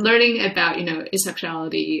and learning about,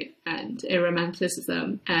 asexuality and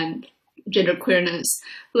aromanticism and genderqueerness.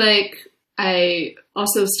 Like, I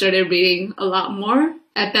also started reading a lot more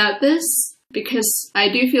about this because I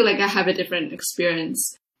do feel like I have a different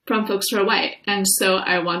experience from folks who are white. And so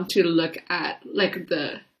I want to look at like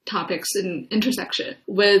the topics in intersection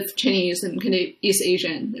with Chinese and kind of East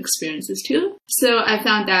Asian experiences too. So I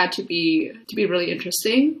found that to be really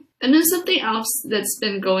interesting. And then something else that's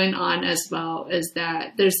been going on as well is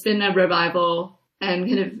that there's been a revival and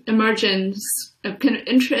kind of emergence of kind of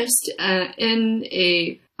interest in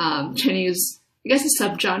a Chinese, I guess, a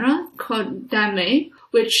subgenre called danmei,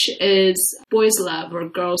 which is boys' love or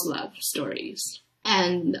girls' love stories.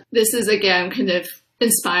 And this is, again, kind of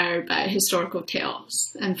inspired by historical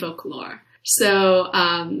tales and folklore. So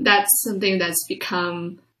that's something that's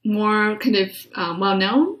become more kind of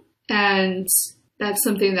well-known. And that's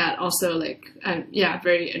something that also like, I'm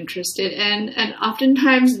very interested in. And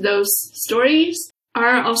oftentimes those stories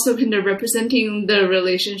are also kind of representing the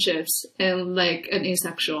relationships in like an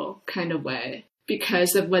asexual kind of way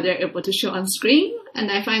because of what they're able to show on screen.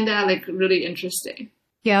 And I find that like really interesting.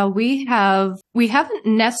 Yeah, we haven't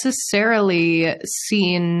necessarily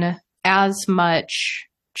seen as much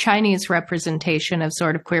Chinese representation of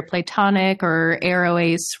sort of queer platonic or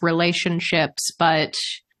aro-ace relationships, but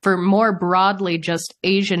for more broadly just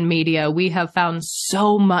Asian media, we have found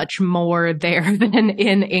so much more there than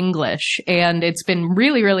in English. And it's been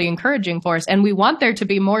really, really encouraging for us. And we want there to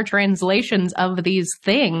be more translations of these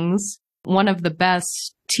things. One of the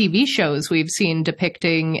best TV shows we've seen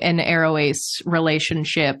depicting an aro-ace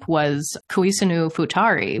relationship was Kuisanu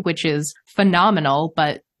Futari, which is phenomenal,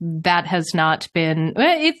 but that has not been,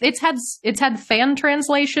 it's had fan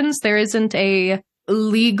translations. There isn't a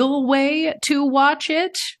legal way to watch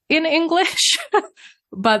it in English,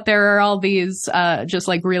 but there are all these just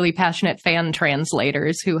like really passionate fan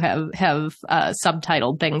translators who have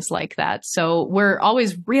subtitled things like that. So we're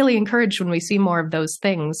always really encouraged when we see more of those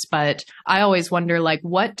things. But I always wonder, like,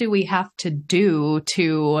 what do we have to do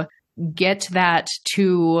to get that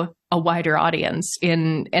to a wider audience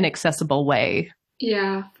in an accessible way?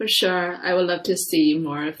 Yeah, for sure. I would love to see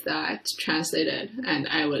more of that translated, and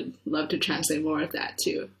I would love to translate more of that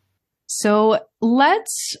too. So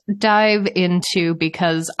let's dive into,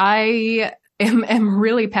 because I am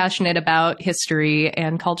really passionate about history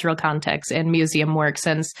and cultural context and museum work,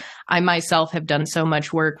 since I myself have done so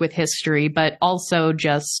much work with history, but also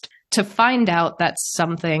just to find out that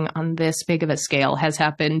something on this big of a scale has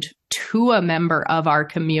happened to a member of our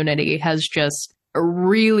community has just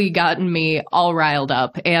really gotten me all riled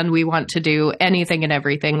up, and we want to do anything and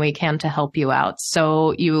everything we can to help you out.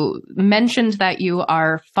 So you mentioned that you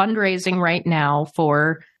are fundraising right now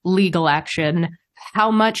for legal action.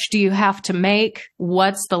 How much do you have to make?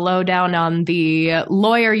 What's the lowdown on the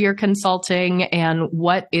lawyer you're consulting? And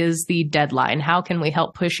what is the deadline? How can we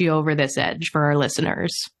help push you over this edge for our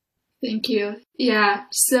listeners? Thank you. Yeah,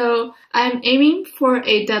 so I'm aiming for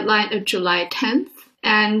a deadline of July 10th.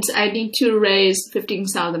 And I need to raise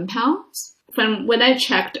 £15,000. From when I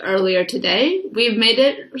checked earlier today, we've made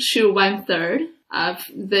it to 1/3 of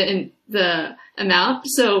the amount.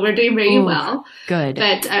 So we're doing very well. Good.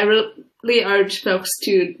 But I really urge folks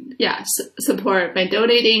to, support by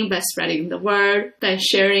donating, by spreading the word, by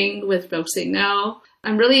sharing with folks they know.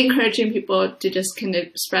 I'm really encouraging people to just kind of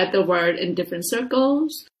spread the word in different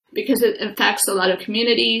circles because it affects a lot of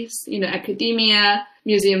communities, academia,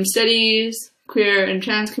 museum studies, queer and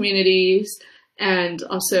trans communities, and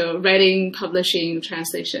also writing, publishing,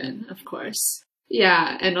 translation, of course.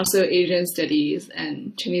 Yeah, and also Asian studies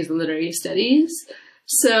and Chinese literary studies.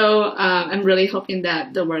 So I'm really hoping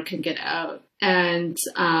that the word can get out. And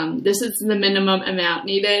this is the minimum amount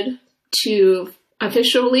needed to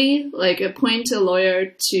officially appoint a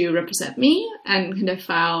lawyer to represent me and kind of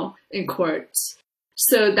file in courts.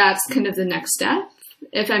 So that's kind of the next step.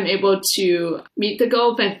 If I'm able to meet the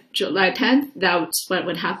goal by July 10th, that's what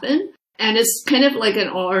would happen. And it's kind of like an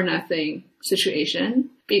all or nothing situation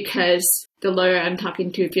because the lawyer I'm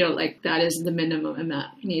talking to feel like that is the minimum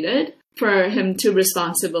amount needed for him to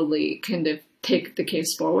responsibly kind of take the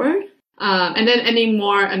case forward. And then any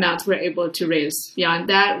more amounts we're able to raise beyond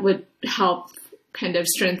that would help kind of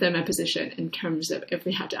strengthen my position in terms of if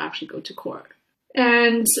we have to actually go to court.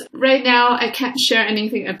 And right now, I can't share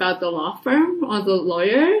anything about the law firm or the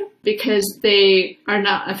lawyer because they are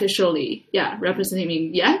not officially, representing me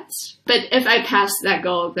yet. But if I pass that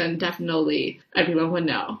goal, then definitely everyone will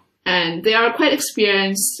know. And they are quite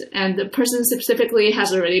experienced, and the person specifically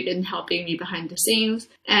has already been helping me behind the scenes.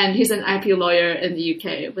 And he's an IP lawyer in the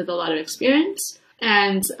UK with a lot of experience.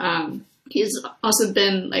 And he's also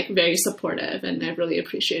been very supportive, and I really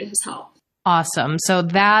appreciate his help. Awesome. So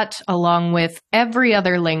that, along with every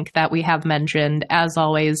other link that we have mentioned, as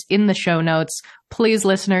always, in the show notes, please,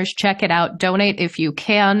 listeners, check it out. Donate if you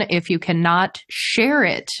can. If you cannot, share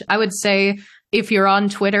it. I would say if you're on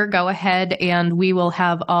Twitter, go ahead and we will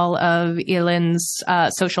have all of Yilin's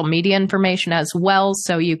social media information as well.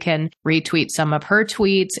 So you can retweet some of her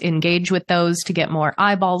tweets, engage with those to get more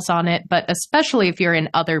eyeballs on it. But especially if you're in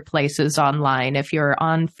other places online, if you're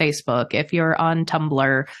on Facebook, if you're on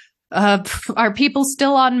Tumblr, are people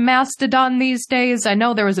still on Mastodon these days? I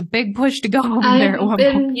know there was a big push to go over there. I've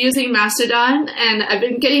been using Mastodon, and I've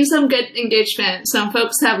been getting some good engagement. Some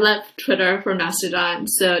folks have left Twitter for Mastodon,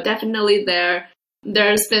 so definitely there.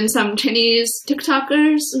 There's been some Chinese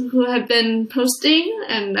TikTokers who have been posting,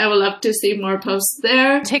 and I would love to see more posts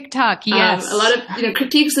there. TikTok, yes. A lot of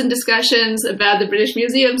critiques and discussions about the British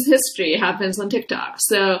Museum's history happens on TikTok.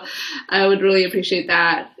 So I would really appreciate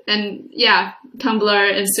that. And yeah,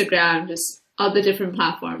 Tumblr, Instagram, just all the different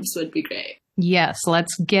platforms would be great. Yes,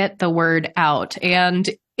 let's get the word out. And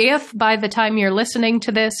if by the time you're listening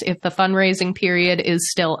to this, if the fundraising period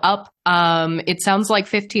is still up, it sounds like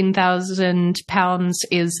 £15,000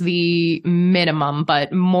 is the minimum,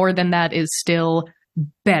 but more than that is still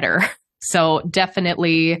better. So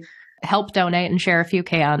definitely help donate and share if you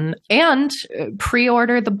can, and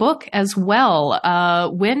pre-order the book as well.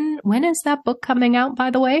 When is that book coming out, by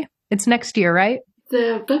the way? It's next year, right?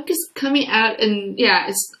 The book is coming out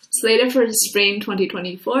it's slated for spring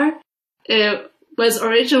 2024. It was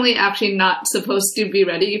originally actually not supposed to be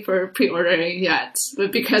ready for pre-ordering yet,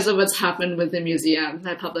 but because of what's happened with the museum,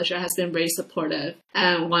 my publisher has been very supportive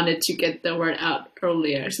and wanted to get the word out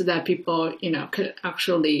earlier so that people, could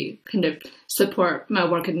actually kind of support my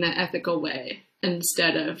work in an ethical way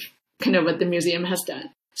instead of kind of what the museum has done.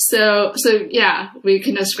 So yeah, we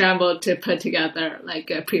kind of scrambled to put together like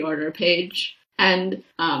a pre-order page. And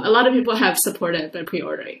a lot of people have supported by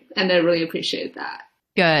pre-ordering, and I really appreciate that.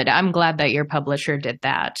 Good. I'm glad that your publisher did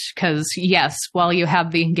that because, yes, while you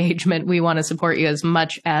have the engagement, we want to support you as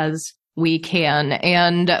much as we can.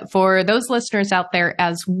 And for those listeners out there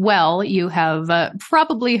as well, you have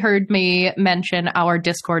probably heard me mention our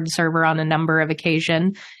Discord server on a number of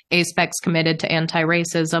occasions. ASPEC's committed to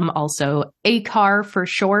anti-racism, also ACAR for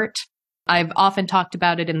short. I've often talked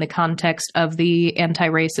about it in the context of the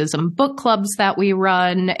anti-racism book clubs that we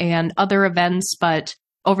run and other events, but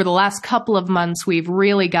over the last couple of months, we've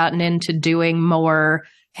really gotten into doing more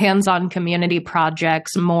hands-on community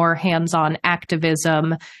projects, more hands-on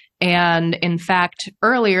activism. And in fact,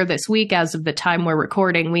 earlier this week, as of the time we're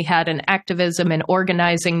recording, we had an activism and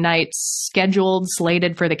organizing night scheduled,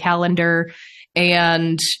 slated for the calendar.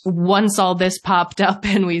 And once all this popped up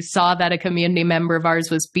and we saw that a community member of ours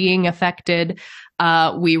was being affected,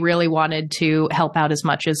 we really wanted to help out as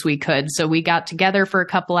much as we could. So we got together for a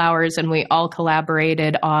couple hours and we all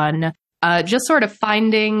collaborated on just sort of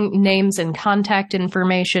finding names and contact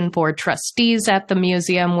information for trustees at the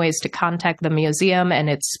museum, ways to contact the museum and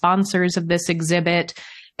its sponsors of this exhibit,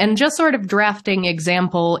 and just sort of drafting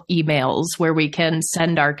example emails where we can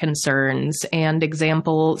send our concerns and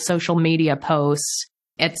example social media posts,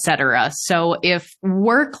 etc. So if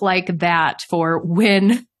work like that for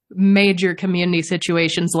when major community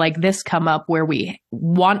situations like this come up where we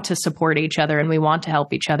want to support each other and we want to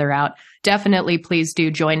help each other out, definitely please do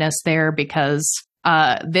join us there because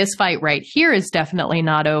this fight right here is definitely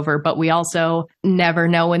not over, but we also never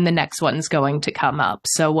know when the next one's going to come up.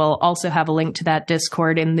 So we'll also have a link to that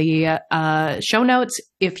Discord in the show notes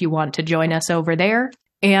if you want to join us over there.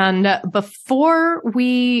 And before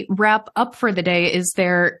we wrap up for the day, is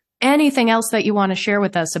there anything else that you want to share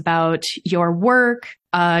with us about your work,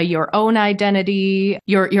 your own identity,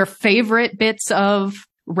 your favorite bits of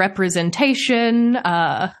representation,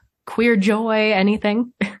 queer joy,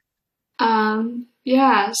 anything?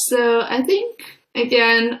 Yeah, so I think,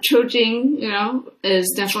 again, Qiu Jing,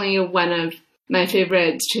 is definitely one of my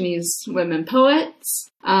favorite Chinese women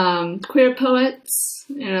poets, queer poets,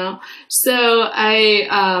 So I,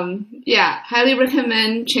 highly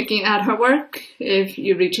recommend checking out her work if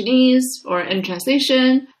you read Chinese or in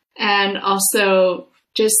translation, and also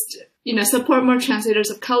just, support more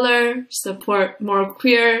translators of color, support more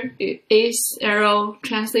queer ACE Arrow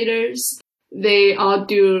translators. They all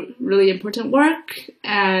do really important work,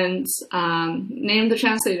 and name the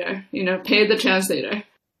translator, pay the translator.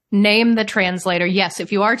 Name the translator. Yes,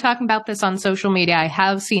 if you are talking about this on social media, I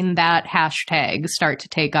have seen that hashtag start to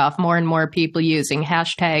take off. More and more people using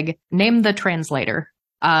hashtag name the translator.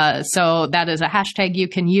 So that is a hashtag you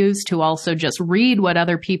can use to also just read what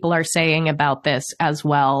other people are saying about this as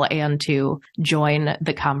well and to join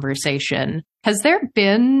the conversation. Has there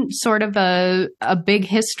been sort of a big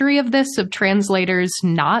history of this, of translators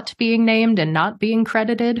not being named and not being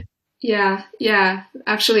credited? Yeah.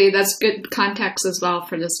 Actually, that's good context as well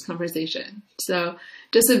for this conversation. So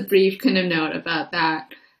just a brief kind of note about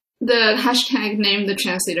that. The hashtag Name the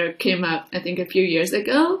Translator came up, I think, a few years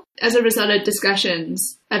ago as a result of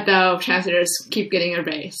discussions about translators keep getting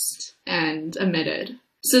erased and omitted.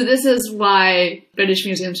 So this is why British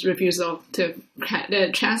Museum's refusal to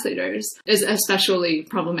credit translators is especially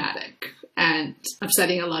problematic and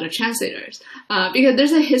upsetting a lot of translators. Because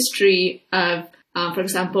there's a history of, for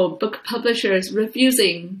example, book publishers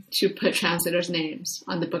refusing to put translators' names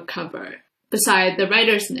on the book cover beside the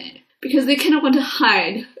writer's name, because they kind of want to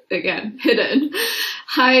hide again, hidden,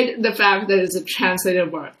 hide the fact that it's a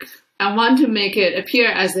translated work and want to make it appear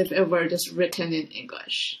as if it were just written in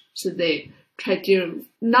English. So they try to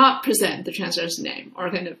not present the translator's name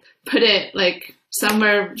or kind of put it like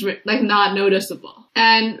somewhere like not noticeable.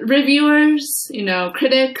 And reviewers,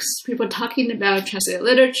 critics, people talking about translated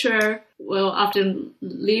literature will often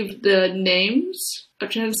leave the names of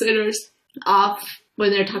translators off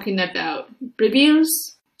when they're talking about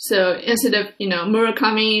reviews. So instead of,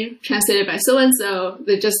 Murakami translated by so-and-so,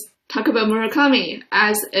 they just talk about Murakami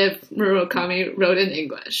as if Murakami wrote in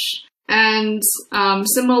English. And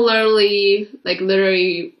similarly, like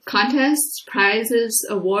literary contests, prizes,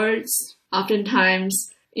 awards, oftentimes,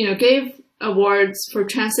 gave awards for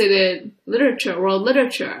translated literature, world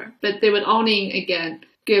literature, but they would only, again,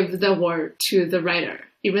 give the award to the writer,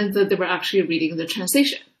 even though they were actually reading the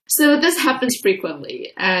translation. So this happens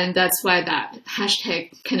frequently, and that's why that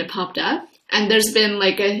hashtag kind of popped up. And there's been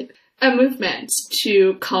like a movement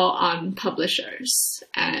to call on publishers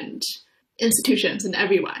and institutions and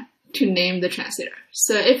everyone to name the translator.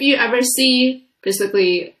 So if you ever see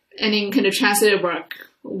basically any kind of translated work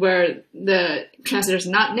where the translator is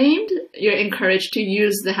not named, you're encouraged to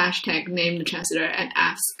use the hashtag name the translator and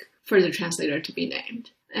ask for the translator to be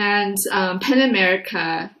named. And PEN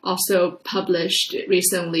America also published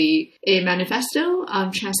recently a manifesto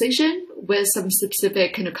on translation with some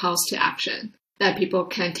specific kind of calls to action that people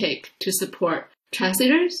can take to support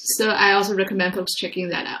translators. So I also recommend folks checking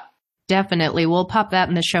that out. Definitely. We'll pop that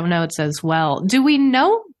in the show notes as well. Do we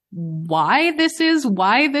know why this is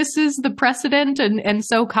the precedent and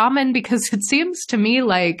so common? Because it seems to me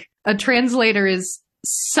like a translator is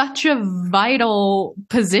such a vital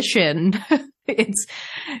position.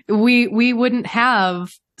 We wouldn't have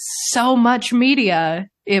so much media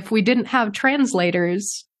if we didn't have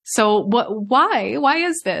translators. So why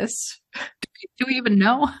is this? Do we even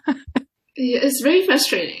know? Yeah, it's very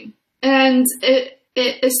frustrating. And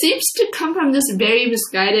it seems to come from this very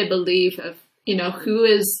misguided belief of, who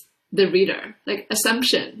is the reader, like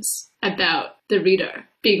assumptions about the reader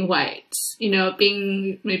being white,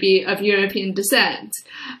 being maybe of European descent,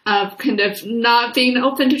 of kind of not being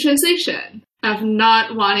open to translation, of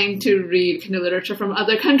not wanting to read kind of literature from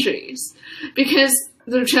other countries, because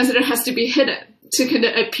the translator has to be hidden to kind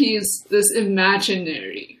of appease this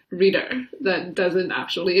imaginary reader that doesn't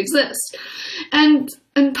actually exist. And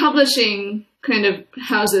publishing kind of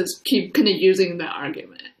houses keep kind of using that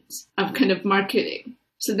argument of kind of marketing.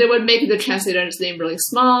 So they would make the translator's name really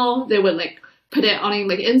small. They would like put it only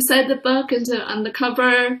like inside the book instead on the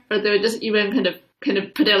cover, or they would just even kind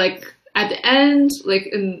of put it like at the end, like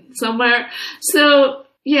in somewhere. So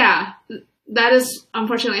yeah, that is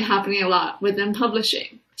unfortunately happening a lot within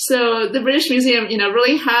publishing. So the British Museum,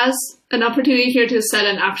 really has an opportunity here to set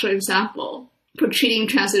an actual example for treating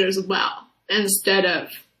translators well instead of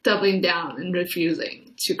doubling down and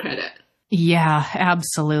refusing to credit. Yeah,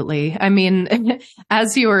 absolutely. I mean,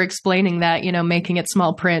 as you were explaining that, making it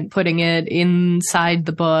small print, putting it inside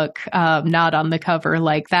the book, not on the cover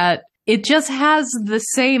like that, it just has the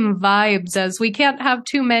same vibes as we can't have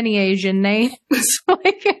too many Asian names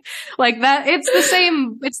like that.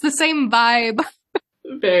 It's the same vibe.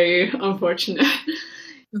 Very unfortunate.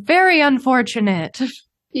 Very unfortunate.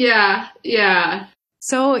 Yeah.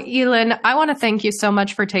 So, Yilin, I want to thank you so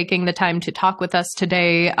much for taking the time to talk with us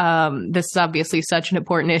today. This is obviously such an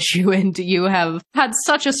important issue, and you have had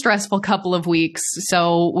such a stressful couple of weeks.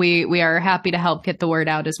 So we are happy to help get the word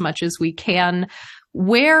out as much as we can.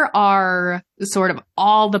 Where are sort of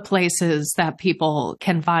all the places that people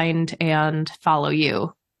can find and follow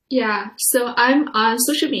you? Yeah, so I'm on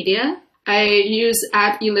social media. I use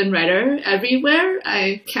 @YilinWriter everywhere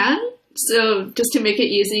I can. So just to make it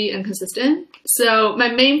easy and consistent. So my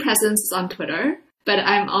main presence is on Twitter, but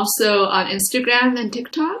I'm also on Instagram and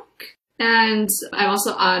TikTok. And I'm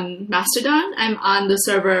also on Mastodon. I'm on the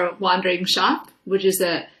server Wandering Shop, which is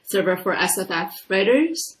a server for SFF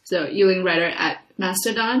writers. So Yilin Writer at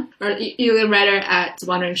Mastodon, or Yilin Writer at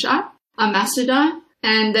Wandering Shop on Mastodon.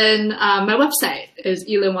 And then my website is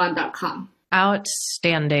yilinwan.com.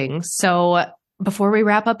 Outstanding. So before we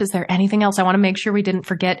wrap up, is there anything else? I want to make sure we didn't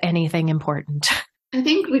forget anything important. I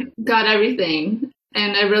think we got everything.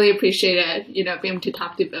 And I really appreciate it, being able to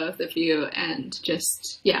talk to both of you. And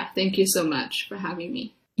just, thank you so much for having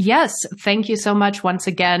me. Yes, thank you so much once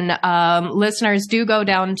again. Listeners, do go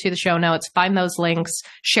down to the show notes, find those links,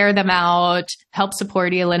 share them out, help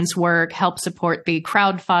support Yilin's work, help support the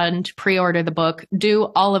crowdfund, pre-order the book, do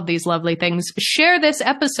all of these lovely things. Share this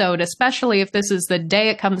episode, especially if this is the day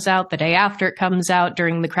it comes out, the day after it comes out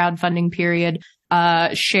during the crowdfunding period.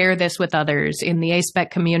 share this with others in the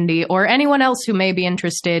ASPEC community or anyone else who may be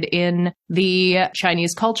interested in the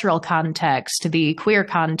Chinese cultural context, the queer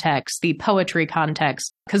context, the poetry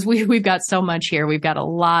context, because we've got so much here. We've got a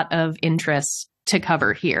lot of interests to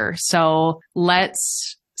cover here. So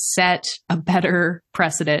let's set a better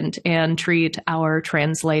precedent and treat our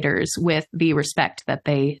translators with the respect that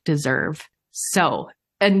they deserve. So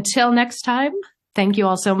until next time, thank you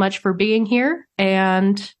all so much for being here,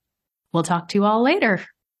 and we'll talk to you all later.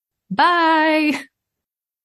 Bye!